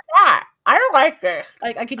you doing that? I don't like this.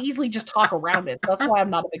 Like, I could easily just talk around it. So that's why I'm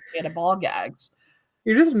not a big fan of ball gags.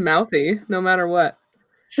 You're just mouthy, no matter what.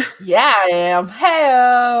 Yeah, I am.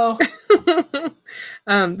 Hey-o.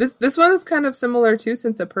 This one is kind of similar too,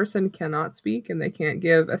 since a person cannot speak and they can't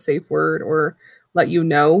give a safe word or let you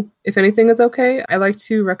know if anything is okay. I like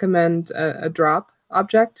to recommend a drop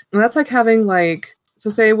object. And that's like having like, so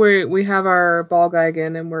say we have our ball gag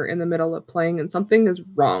in and we're in the middle of playing and something is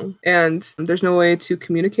wrong and there's no way to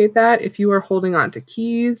communicate that. If you are holding on to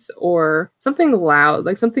keys or something loud,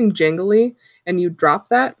 like something jingly, and you drop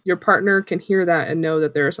that, your partner can hear that and know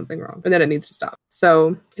that there is something wrong and that it needs to stop.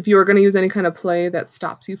 So if you are going to use any kind of play that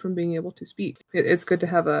stops you from being able to speak, it's good to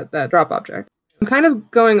have that drop object. And kind of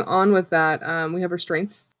going on with that, we have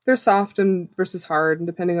restraints. They're soft and versus hard, and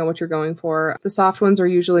depending on what you're going for. The soft ones are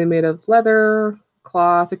usually made of leather,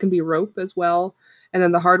 cloth. It can be rope as well. And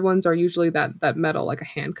then the hard ones are usually that metal, like a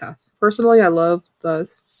handcuff. Personally, I love the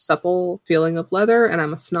supple feeling of leather, and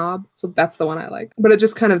I'm a snob, so that's the one I like. But it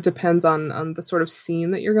just kind of depends on the sort of scene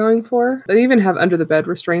that you're going for. They even have under the bed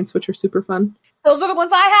restraints, which are super fun. Those are the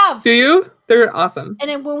ones I have. Do you? They're awesome. And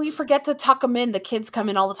then when we forget to tuck them in, the kids come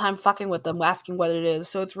in all the time fucking with them, asking what it is.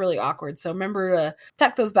 So it's really awkward. So remember to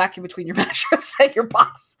tuck those back in between your mattress and your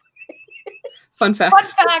box. Fun fact.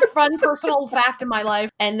 Fun personal fact in my life.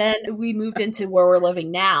 And then we moved into where we're living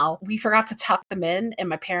now. We forgot to tuck them in,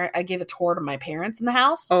 and I gave a tour to my parents in the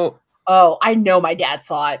house. Oh, I know my dad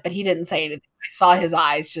saw it, but he didn't say anything. I saw his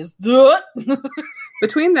eyes just.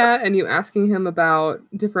 Between that and you asking him about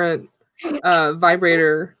different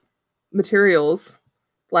vibrator materials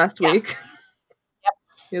last week, yep.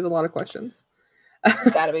 He has a lot of questions.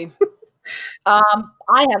 It's gotta be.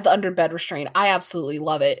 I have the underbed restraint. I absolutely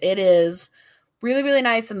love it. It is really, really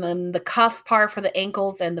nice. And then the cuff part for the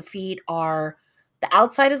ankles and the feet are, the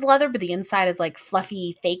outside is leather, but the inside is like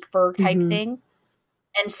fluffy fake fur type thing.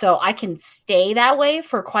 And so I can stay that way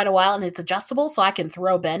for quite a while, and it's adjustable. So I can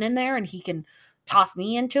throw Ben in there and he can toss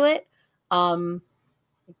me into it.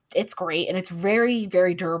 It's great. And it's very,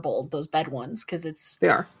 very durable, those bed ones. Cause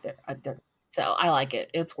they're so I like it.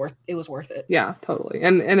 It was worth it. Yeah, totally.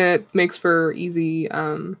 And it makes for easy,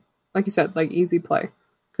 like you said, like easy play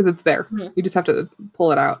because it's there. Mm-hmm. You just have to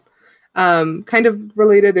pull it out. Kind of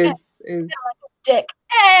related is dick.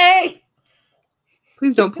 Hey,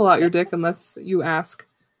 please don't pull out your dick unless you ask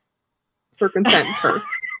for consent first.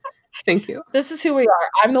 Thank you. This is who we are.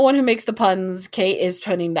 I'm the one who makes the puns. Kate is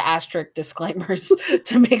putting the asterisk disclaimers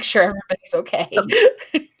to make sure everybody's okay.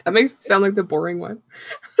 That makes me sound like the boring one.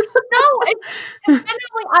 No, it's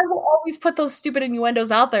genuinely, I will always put those stupid innuendos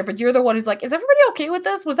out there, but you're the one who's like, is everybody okay with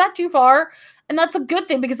this? Was that too far? And that's a good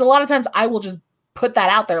thing, because a lot of times I will just put that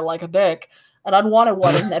out there like a dick, an unwanted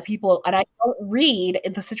one, and that people, and I don't read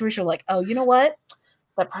in the situation like, oh, you know what?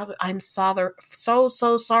 That probably, I'm so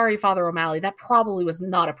sorry, Father O'Malley. That probably was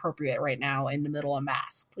not appropriate right now in the middle of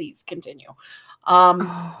Mass. Please continue. Talking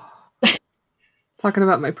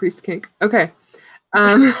about my priest kink. Okay.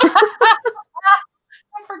 I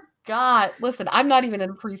forgot. Listen, I'm not even in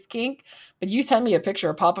a priest kink, but you sent me a picture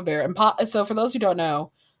of Papa Bear. And so for those who don't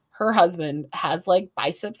know, her husband has like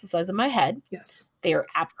biceps the size of my head. Yes. They are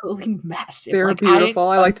absolutely massive. They're beautiful.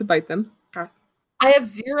 I like to bite them. I have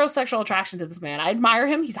zero sexual attraction to this man. I admire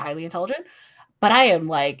him. He's highly intelligent. But I am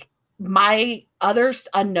like, my other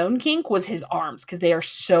unknown kink was his arms, because they are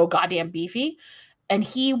so goddamn beefy. And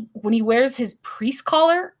when he wears his priest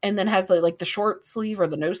collar and then has the short sleeve or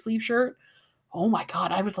the no sleeve shirt, oh my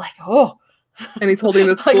God, I was like, oh. And he's holding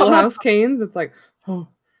the schoolhouse canes. It's like, oh.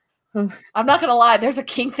 I'm not going to lie. There's a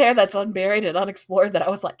kink there that's unburied and unexplored that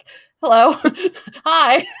I was like, hello.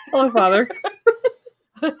 Hi. Hello, Father.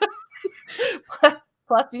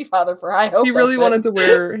 Bless me, Father, for I hope he really wanted to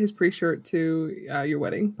wear his priest shirt to your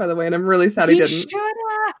wedding, by the way, and I'm really sad he didn't. Should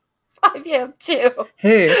have. I am too.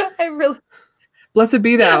 Hey. I really... Blessed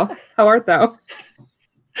be thou. How art thou?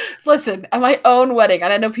 Listen, at my own wedding,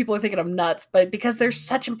 and I know people are thinking I'm nuts, but because there's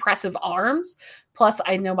such impressive arms, plus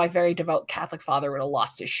I know my very devout Catholic father would have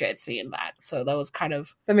lost his shit seeing that. So that was kind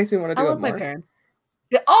of... That makes me want to do it more. I love my parents.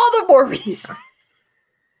 All the more reason.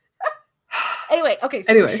 Anyway, okay,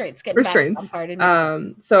 so restraints. Restraints.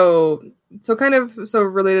 So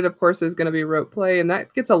related, of course, is going to be rope play, and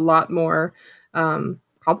that gets a lot more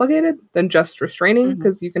complicated than just restraining,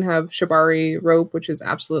 because you can have shibari rope, which is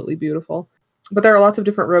absolutely beautiful. But there are lots of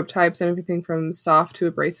different rope types, and everything from soft to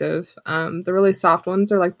abrasive. The really soft ones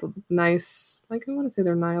are like the nice, like I want to say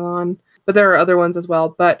they're nylon, but there are other ones as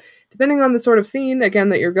well. But depending on the sort of scene, again,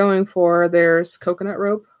 that you're going for, there's coconut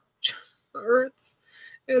rope, which hurts.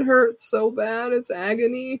 It hurts so bad. It's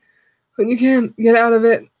agony when you can't get out of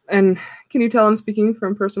it. And can you tell I'm speaking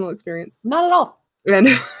from personal experience? Not at all.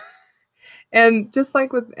 And just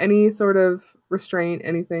like with any sort of restraint,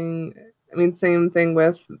 anything, I mean, same thing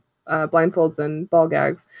with blindfolds and ball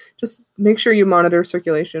gags. Just make sure you monitor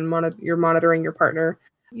circulation. You're monitoring your partner.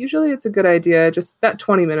 Usually it's a good idea. Just that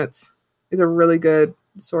 20 minutes is a really good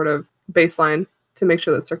sort of baseline to make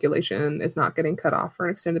sure that circulation is not getting cut off for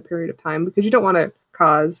an extended period of time, because you don't want to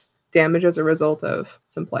cause damage as a result of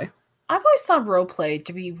some play. I've always thought rope play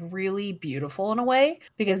to be really beautiful in a way,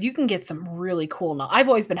 because you can get some really cool. I've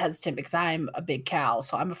always been hesitant because I'm a big cow,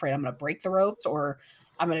 so I'm afraid I'm going to break the ropes or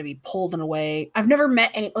I'm going to be pulled in a way. I've never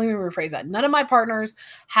met any. Let me rephrase that. None of my partners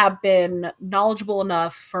have been knowledgeable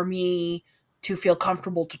enough for me to feel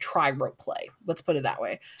comfortable to try rope play. Let's put it that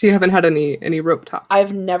way. So you haven't had any rope tops?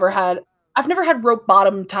 I've never had rope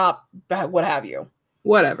bottom, top, what have you.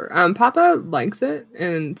 Whatever. Papa likes it,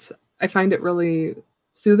 and I find it really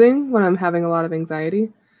soothing when I'm having a lot of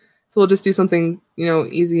anxiety. So we'll just do something,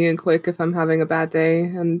 easy and quick if I'm having a bad day,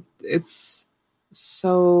 and it's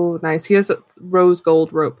so nice. He has a rose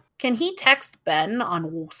gold rope. Can he text Ben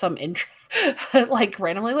on some like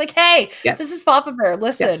randomly, like, hey, yes. This is Papa Bear.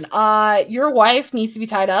 Listen, yes. Your wife needs to be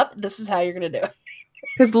tied up. This is how you're going to do it.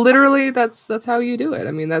 Because literally that's how you do it.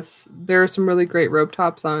 I mean, there are some really great rope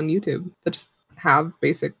tops on YouTube that just have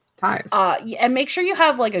basic ties. And make sure you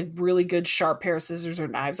have like a really good sharp pair of scissors or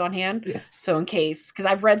knives on hand. Yes. So in case, because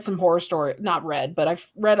I've read some horror story, not read, but I've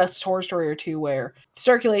read a horror story or two where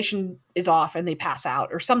circulation is off and they pass out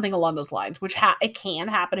or something along those lines, which it can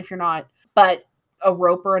happen if you're not, but a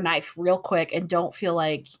rope or a knife real quick, and don't feel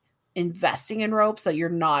like investing in ropes that you're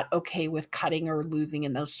not okay with cutting or losing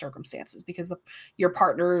in those circumstances, because your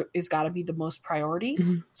partner is got to be the most priority.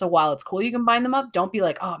 Mm-hmm. So while it's cool you can bind them up, don't be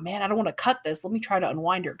like, oh man, I don't want to cut this, let me try to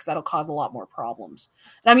unwind her, because that'll cause a lot more problems.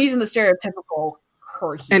 And I'm using the stereotypical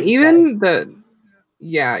her heel, and even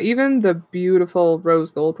the beautiful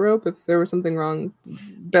rose gold rope, if there was something wrong,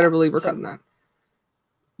 better believe we're cutting that.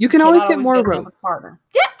 You can always get more rope. Partner.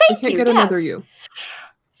 Yeah, thank you. You can't get another you.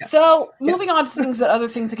 So moving on to other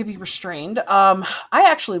things that could be restrained. I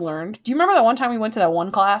actually learned. Do you remember that one time we went to that one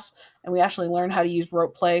class and we actually learned how to use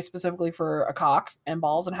rope play specifically for a cock and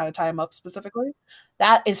balls and how to tie them up specifically?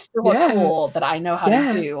 That is still a tool that I know how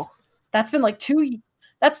to do. That's been like 2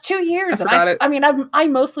 years. I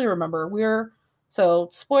mostly remember so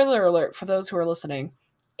spoiler alert for those who are listening.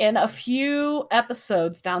 In a few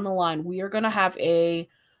episodes down the line, we are going to have a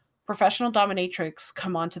professional dominatrix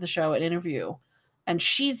come onto the show and interview. And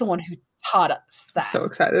she's the one who taught us that. I'm so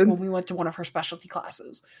excited. When we went to one of her specialty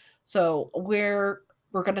classes. So we're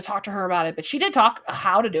going to talk to her about it. But she did talk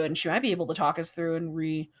how to do it. And she might be able to talk us through and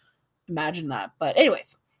reimagine that. But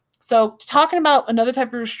anyways, so talking about another type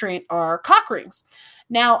of restraint are cock rings.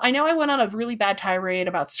 Now, I know I went on a really bad tirade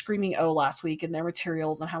about Screaming O last week and their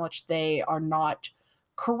materials and how much they are not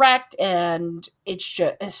correct. And it's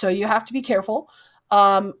just, so you have to be careful.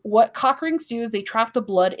 What cock rings do is they trap the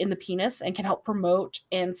blood in the penis and can help promote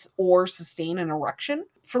or sustain an erection.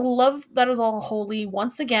 For love that is all holy,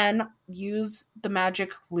 once again, use the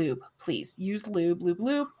magic lube. Please use lube.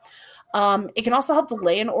 It can also help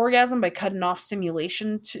delay an orgasm by cutting off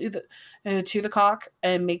stimulation to the cock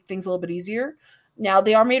and make things a little bit easier. Now,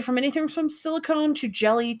 they are made from anything from silicone to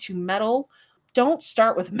jelly to metal. Don't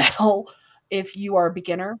start with metal if you are a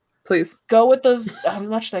beginner. Please go with those. How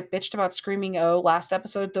much as I bitched about Screaming O last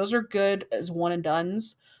episode, those are good as one and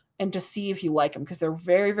dones, and to see if you like them, because they're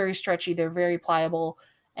very, very stretchy, they're very pliable,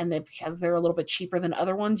 and because they're a little bit cheaper than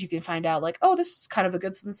other ones, you can find out like, oh, this is kind of a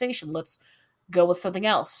good sensation. Let's go with something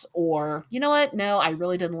else. Or you know what? No, I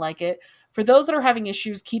really didn't like it. For those that are having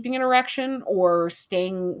issues keeping an erection or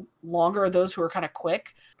staying longer, or those who are kind of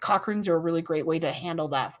quick, cock rings are a really great way to handle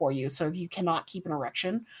that for you. So if you cannot keep an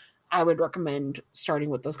erection, I would recommend starting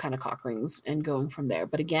with those kind of cock rings and going from there.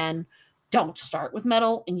 But again, don't start with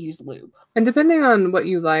metal and use lube. And depending on what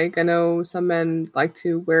you like, I know some men like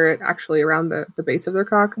to wear it actually around the base of their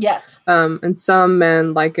cock. Yes. And some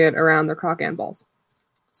men like it around their cock and balls.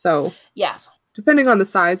 So yes, depending on the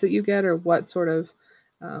size that you get or what sort of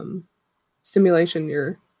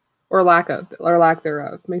stimulation or lack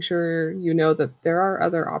thereof, make sure you know that there are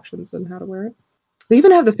other options on how to wear it. They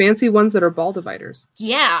even have the fancy ones that are ball dividers.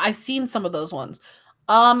 Yeah, I've seen some of those ones.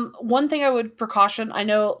 One thing I would precaution, I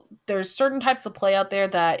know there's certain types of play out there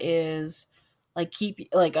that is like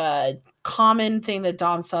a common thing that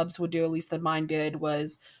Dom subs would do, at least that mine did,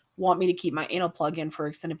 was want me to keep my anal plug in for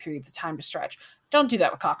extended periods of time to stretch. Don't do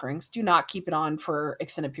that with cock rings. Do not keep it on for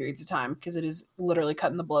extended periods of time, because it is literally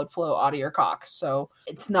cutting the blood flow out of your cock. So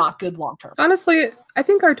it's not good long term. Honestly, I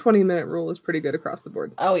think our 20-minute rule is pretty good across the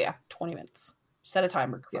board. Oh yeah, 20 minutes. Set a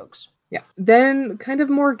timer, folks. Yeah. Then kind of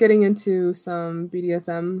more getting into some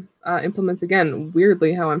BDSM implements. Again,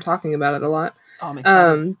 weirdly how I'm talking about it a lot. Oh, I'm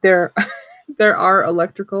excited. There are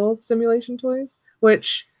electrical stimulation toys,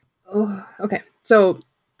 which, okay. So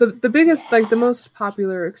The biggest, like the most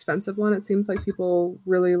popular expensive one, it seems like people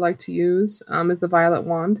really like to use, is the violet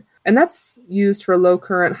wand. And that's used for low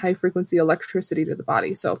current, high frequency electricity to the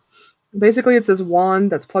body. So basically it's this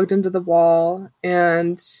wand that's plugged into the wall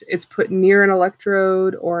and it's put near an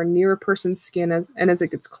electrode or near a person's skin, and as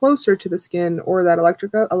it gets closer to the skin or that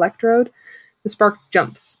electrode, the spark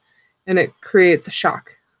jumps and it creates a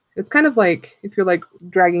shock. It's kind of like if you're like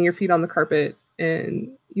dragging your feet on the carpet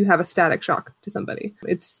and you have a static shock to somebody.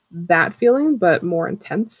 It's that feeling, but more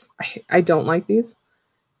intense. I don't like these.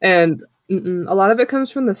 And a lot of it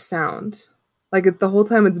comes from the sound. Like the whole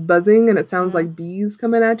time it's buzzing and it sounds like bees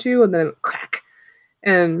coming at you and then crack.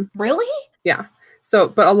 And really? Yeah. So,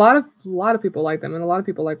 but a lot of people like them and a lot of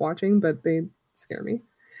people like watching, but they scare me.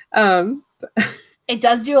 It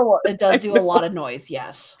does do a lot of noise,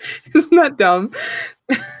 yes. Isn't that dumb?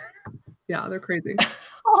 Yeah, they're crazy.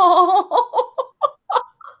 Oh.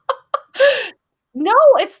 No,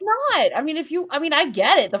 it's not. I mean, I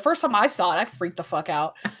get it. The first time I saw it, I freaked the fuck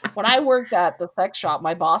out. When I worked at the sex shop,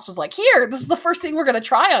 my boss was like, "Here, this is the first thing we're gonna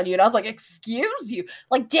try on you." And I was like, "Excuse you?"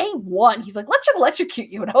 Like day one, he's like, "Let's electrocute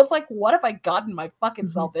you." And I was like, "What have I gotten my fucking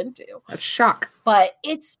self into?" A shock. But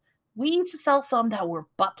we used to sell some that were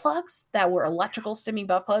butt plugs, that were electrical stimming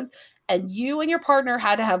butt plugs. And you and your partner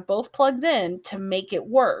had to have both plugs in to make it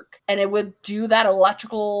work. And it would do that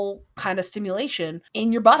electrical kind of stimulation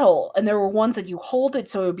in your butthole. And there were ones that you hold it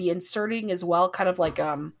so it would be inserting as well, kind of like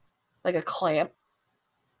a clamp.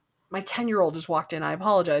 My 10-year-old just walked in. I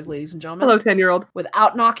apologize, ladies and gentlemen. Hello, 10-year-old.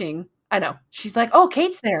 Without knocking. I know. She's like, "Oh,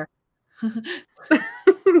 Kate's there." I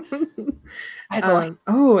had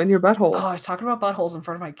to in your butthole. Oh, I was talking about buttholes in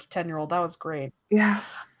front of my 10-year-old. That was great. Yeah.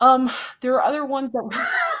 There were other ones that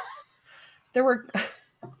there were.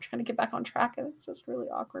 I'm trying to get back on track, and it's just really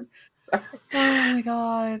awkward. Sorry. Oh my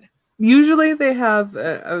god. Usually they have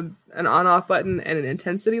an on-off button and an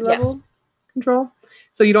intensity level control,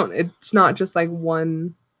 so it's not just like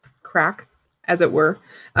one crack, as it were.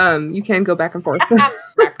 You can go back and forth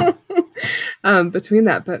between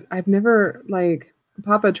that, but I've never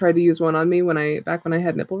Papa tried to use one on me when I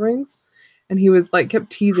had nipple rings, and he was kept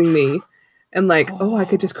teasing me. And I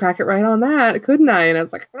could just crack it right on that, couldn't I? And I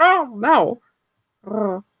was like, oh, no.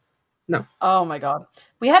 No. Oh, my God.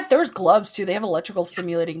 There's gloves, too. They have electrical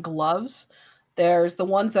stimulating gloves. There's the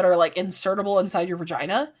ones that are, insertable inside your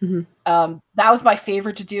vagina. Mm-hmm. That was my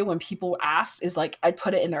favorite to do when people asked, is, I'd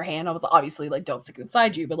put it in their hand. I was obviously, don't stick it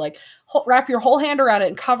inside you, but, wrap your whole hand around it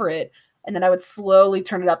and cover it. And then I would slowly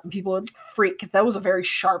turn it up, and people would freak, because that was a very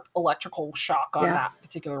sharp electrical shock on that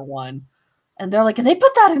particular one. And they're like, "And they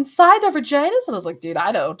put that inside their vaginas?" And I was like, "Dude,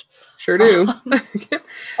 I don't." Sure do.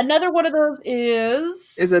 Another one of those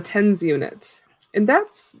is a TENS unit. And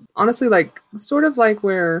that's honestly sort of like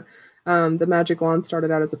where the magic wand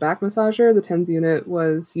started out as a back massager. The TENS unit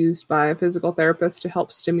was used by a physical therapist to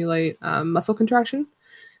help stimulate muscle contraction.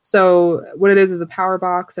 So what it is a power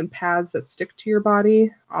box and pads that stick to your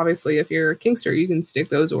body. Obviously, if you're a kinkster, you can stick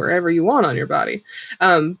those wherever you want on your body.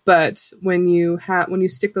 But when you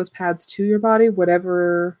stick those pads to your body,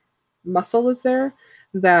 whatever muscle is there,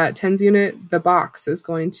 that TENS unit, the box, is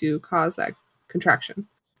going to cause that contraction.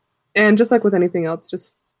 And just like with anything else,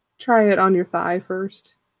 just try it on your thigh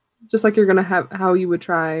first. Just like you're going to have how you would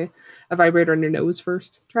try a vibrator on your nose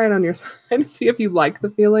first. Try it on your thigh to see if you like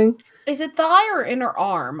the feeling. Is it thigh or inner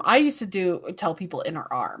arm? I used to tell people inner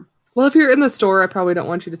arm. Well, if you're in the store, I probably don't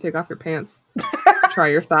want you to take off your pants. Try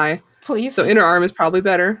your thigh. Please. So inner arm is probably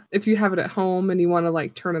better. If you have it at home and you want to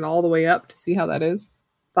turn it all the way up to see how that is,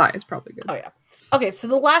 thigh is probably good. Oh, yeah. Okay, so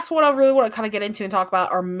the last one I really want to kind of get into and talk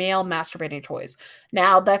about are male masturbating toys.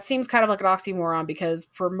 Now, that seems kind of like an oxymoron because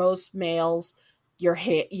for most males,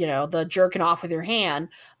 the jerking off with your hand,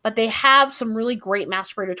 but they have some really great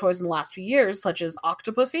masturbator toys in the last few years, such as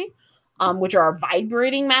Octopussy, which are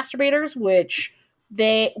vibrating masturbators, which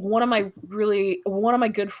one of my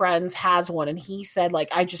good friends has one, and he said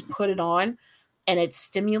I just put it on and it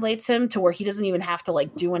stimulates him to where he doesn't even have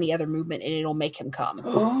to do any other movement and it'll make him come.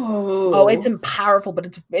 Oh, it's powerful,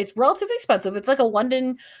 but it's relatively expensive. It's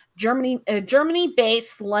a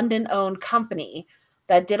Germany-based, London-owned company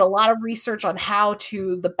that did a lot of research on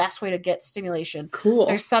the best way to get stimulation. Cool.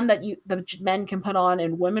 There's some that the men can put on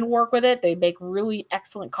and women work with it. They make really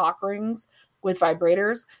excellent cock rings with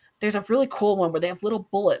vibrators. There's a really cool one where they have little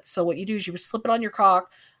bullets. So what you do is you slip it on your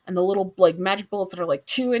cock, and the little magic bullets that are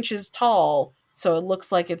 2 inches tall. So it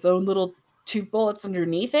looks like its own little 2 bullets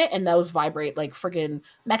underneath it, and those vibrate like friggin'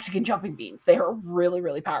 Mexican jumping beans. They are really,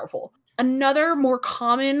 really powerful. Another more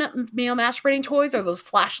common male masturbating toys are those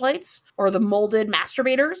flashlights or the molded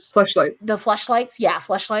masturbators. Fleshlight. The fleshlights. Yeah,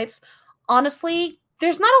 fleshlights. Honestly,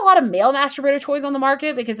 There's not a lot of male masturbator toys on the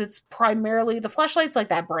market because it's primarily the Fleshlight's like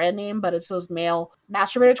that brand name, but it's those male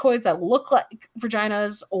masturbator toys that look like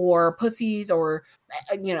vaginas or pussies or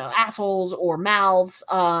assholes or mouths.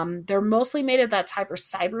 They're mostly made of that type of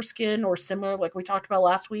cyber skin or similar, like we talked about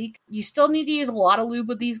last week. You still need to use a lot of lube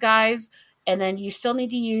with these guys, and then you still need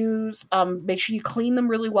to use make sure you clean them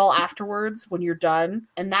really well afterwards when you're done,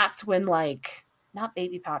 and that's when not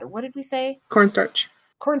baby powder. What did we say? Cornstarch.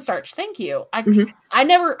 Cornstarch. Thank you. I've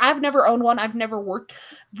never owned one. I've never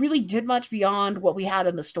did much beyond what we had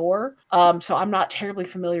in the store. So I'm not terribly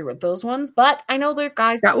familiar with those ones, but I know they're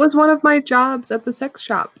guys. That was one of my jobs at the sex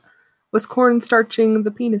shop, was cornstarching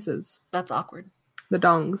the penises. That's awkward. The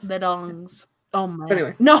dongs. Yes. Oh my. But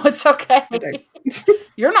anyway. No, it's okay.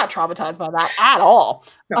 You're not traumatized by that at all.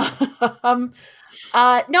 No.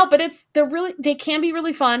 No, but they can be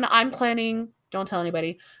really fun. I'm planning, don't tell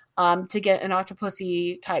anybody, to get an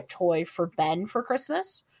Octopussy type toy for Ben for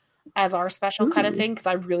Christmas as our special kind of thing, because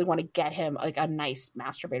I really want to get him like a nice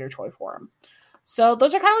masturbator toy for him. So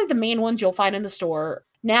those are kind of like the main ones you'll find in the store.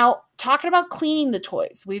 Now, talking about cleaning the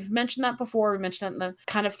toys, we've mentioned that before. We mentioned that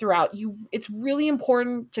kind of throughout. It's really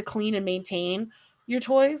important to clean and maintain your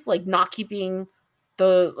toys, like not keeping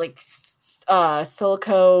the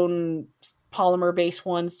silicone polymer based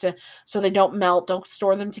ones so they don't melt. Don't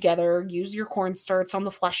store them together. Use your cornstarch on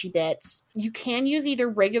the fleshy bits. You can use either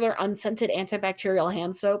regular unscented antibacterial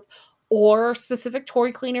hand soap or specific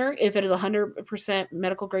toy cleaner if it is 100%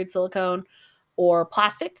 medical grade silicone or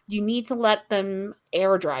plastic. You need to let them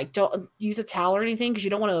air dry. Don't use a towel or anything because you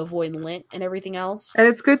don't want to avoid lint and everything else. And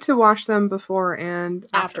it's good to wash them before and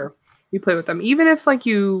after you play with them. Even if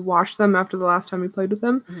you wash them after the last time you played with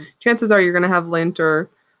them, chances are you're going to have lint or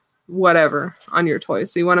whatever on your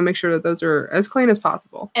toys. So you want to make sure that those are as clean as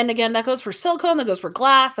possible. And again, that goes for silicone, that goes for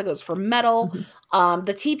glass, that goes for metal.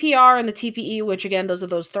 The TPR and the TPE, which again, those are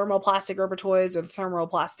those thermoplastic rubber toys or the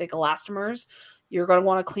thermoplastic elastomers. You're going to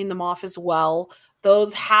want to clean them off as well.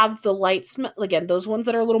 Those have the light smell. Again, those ones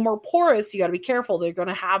that are a little more porous, you got to be careful. They're going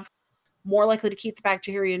to have more likely to keep the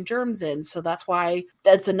bacteria and germs in. So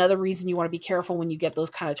that's another reason you want to be careful when you get those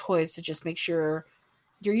kind of toys, to just make sure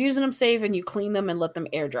you're using them safe and you clean them and let them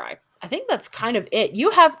air dry. I think that's kind of it.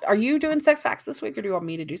 Are you doing sex facts this week, or do you want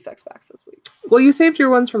me to do sex facts this week? Well, you saved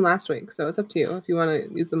your ones from last week, so it's up to you if you want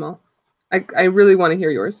to use them all. I really want to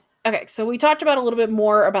hear yours. Okay, so we talked about a little bit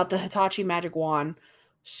more about the Hitachi Magic Wand.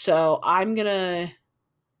 So I'm gonna...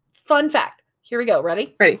 Fun fact. Here we go.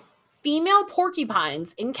 Ready? Ready. Female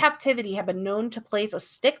porcupines in captivity have been known to place a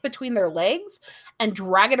stick between their legs and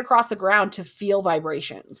drag it across the ground to feel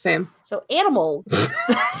vibrations. Same. So animals.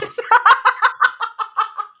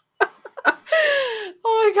 Oh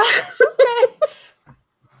my gosh.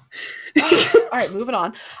 Okay. All right, moving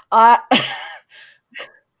on. I'm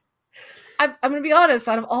going to be honest.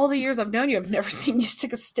 Out of all the years I've known you, I've never seen you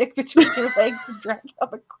stick a stick between your legs and drag it on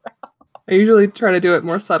the ground. I usually try to do it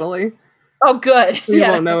more subtly. Oh, good. So you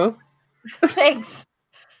won't know. Thanks.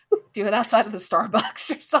 Do it outside of the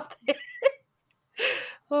Starbucks or something.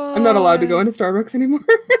 I'm not allowed to go into Starbucks anymore.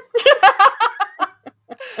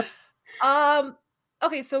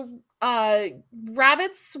 Okay, so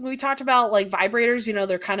rabbits, we talked about vibrators,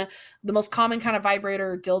 they're kind of the most common kind of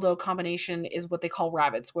vibrator dildo combination is what they call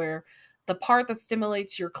rabbits, where the part that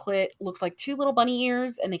stimulates your clit looks like two little bunny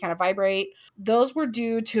ears and they kind of vibrate. Those were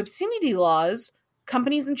due to obscenity laws.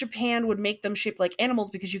 Companies in Japan would make them shaped like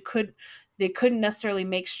animals because they couldn't necessarily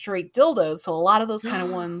make straight dildos. So a lot of those kind of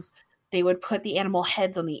ones, they would put the animal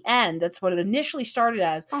heads on the end. That's what it initially started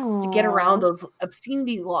as. Aww. To get around those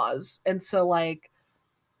obscenity laws. And so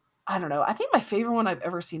I don't know. I think my favorite one I've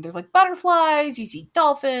ever seen, there's butterflies, you see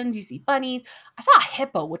dolphins, you see bunnies. I saw a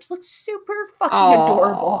hippo, which looked super fucking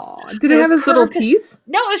adorable. Did it have his little teeth?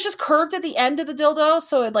 No, it was just curved at the end of the dildo,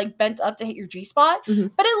 so it bent up to hit your G-spot. Mm-hmm.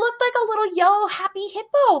 But it looked like a little yellow happy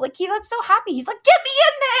hippo. He looked so happy. He's like, get me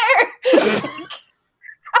in there!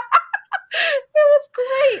 It was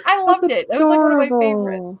great. I loved it. It was one of my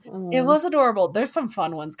favorites. It was adorable. There's some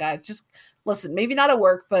fun ones, guys. Just listen, maybe not at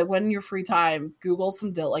work, but when you're free time, Google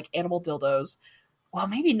some animal dildos. Well,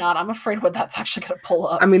 maybe not. I'm afraid what that's actually going to pull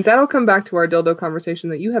up. I mean, that'll come back to our dildo conversation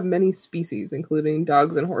that you have many species, including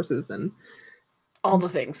dogs and horses and all the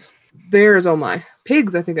things. Bears, oh my.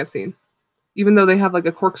 Pigs, I think I've seen. Even though they have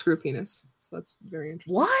a corkscrew penis. So that's very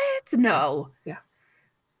interesting. What? No. Yeah.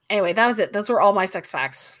 Anyway, that was it. Those were all my sex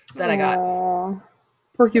facts that I got.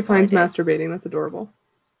 Porcupines masturbating. That's adorable.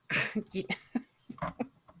 Yeah.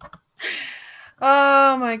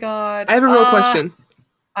 Oh my god. I have a real question.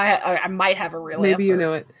 I might have a real Maybe answer. you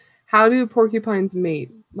know it. How do porcupines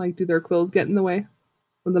mate? Do their quills get in the way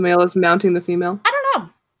when the male is mounting the female? I don't know.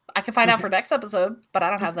 I can find out Okay. for next episode, but I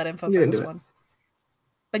don't have that info You for didn't this do it. one.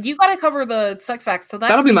 But you got to cover the sex facts, so that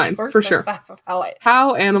That'll can be mine, your for sex sure. fact of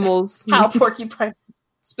How animals how meet, porcupine.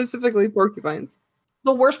 specifically porcupines.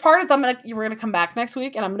 The worst part is you're gonna come back next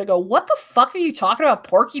week, and I'm gonna go, what the fuck are you talking about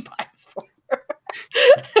porcupines for?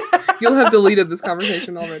 You'll have deleted this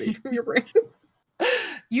conversation already from your brain.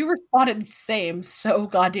 You responded same so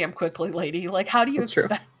goddamn quickly, lady. Like, how do you That's true.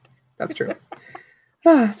 expect? That's true.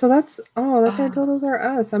 So that's our Todos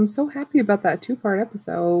Are Us. I'm so happy about that 2-part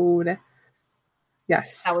episode.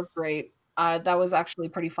 Yes. That was great. That was actually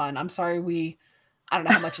pretty fun. I'm sorry I don't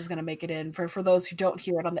know how much is going to make it in. For those who don't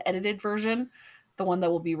hear it on the edited version, the one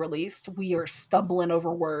that will be released, we are stumbling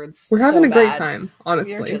over words. We're having so a great bad. time,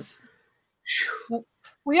 honestly.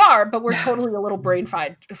 We are, but we're totally a little brain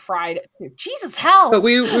fried. Jesus, hell! But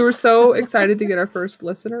we were so excited to get our first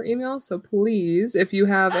listener email. So please, if you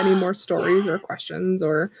have any more stories or questions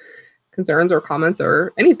or concerns or comments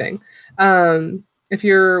or anything, if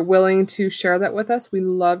you're willing to share that with us, we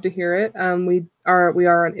love to hear it. We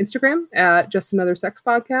are on Instagram at Just Another Sex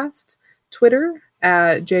Podcast, Twitter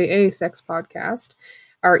at JA Sex Podcast.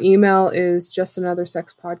 Our email is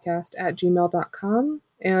justanothersexpodcast@gmail.com,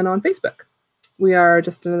 and on Facebook, we are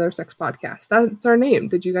Just Another Sex Podcast. That's our name.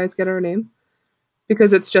 Did you guys get our name?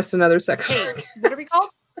 Because it's Just Another Sex Podcast. What are we called?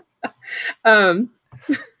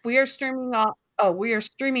 We are streaming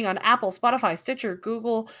on Apple, Spotify, Stitcher,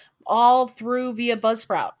 Google, all through via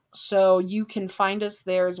Buzzsprout. So you can find us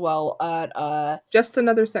there as well at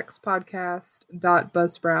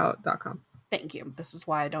justanothersexpodcast.buzzsprout.com. Thank you. This is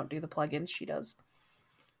why I don't do the plugins. She does.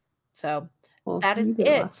 So Well, that is you did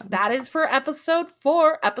it. last time. That is for episode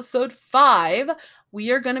 4. Episode 5,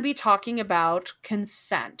 we are going to be talking about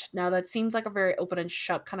consent. Now, that seems like a very open and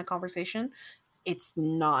shut kind of conversation. It's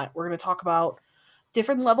not. We're going to talk about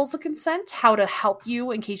different levels of consent, how to help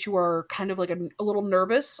you in case you are kind of like a little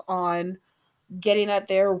nervous on getting that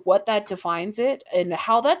there, what that defines it, and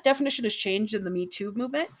how that definition has changed in the Me Too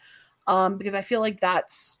movement. Because I feel like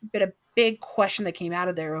that's been a big question that came out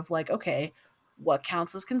of there of like, okay, what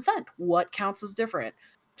counts as consent? What counts as different?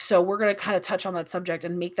 So we're going to kind of touch on that subject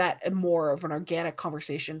and make that more of an organic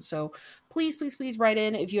conversation. So please, please, please write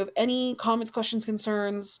in. If you have any comments, questions,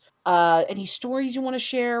 concerns, any stories you want to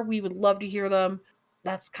share, we would love to hear them.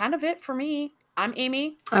 That's kind of it for me. I'm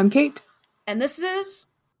Amy. I'm Kate. And this is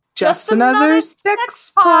Just Another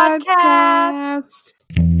Sex Podcast.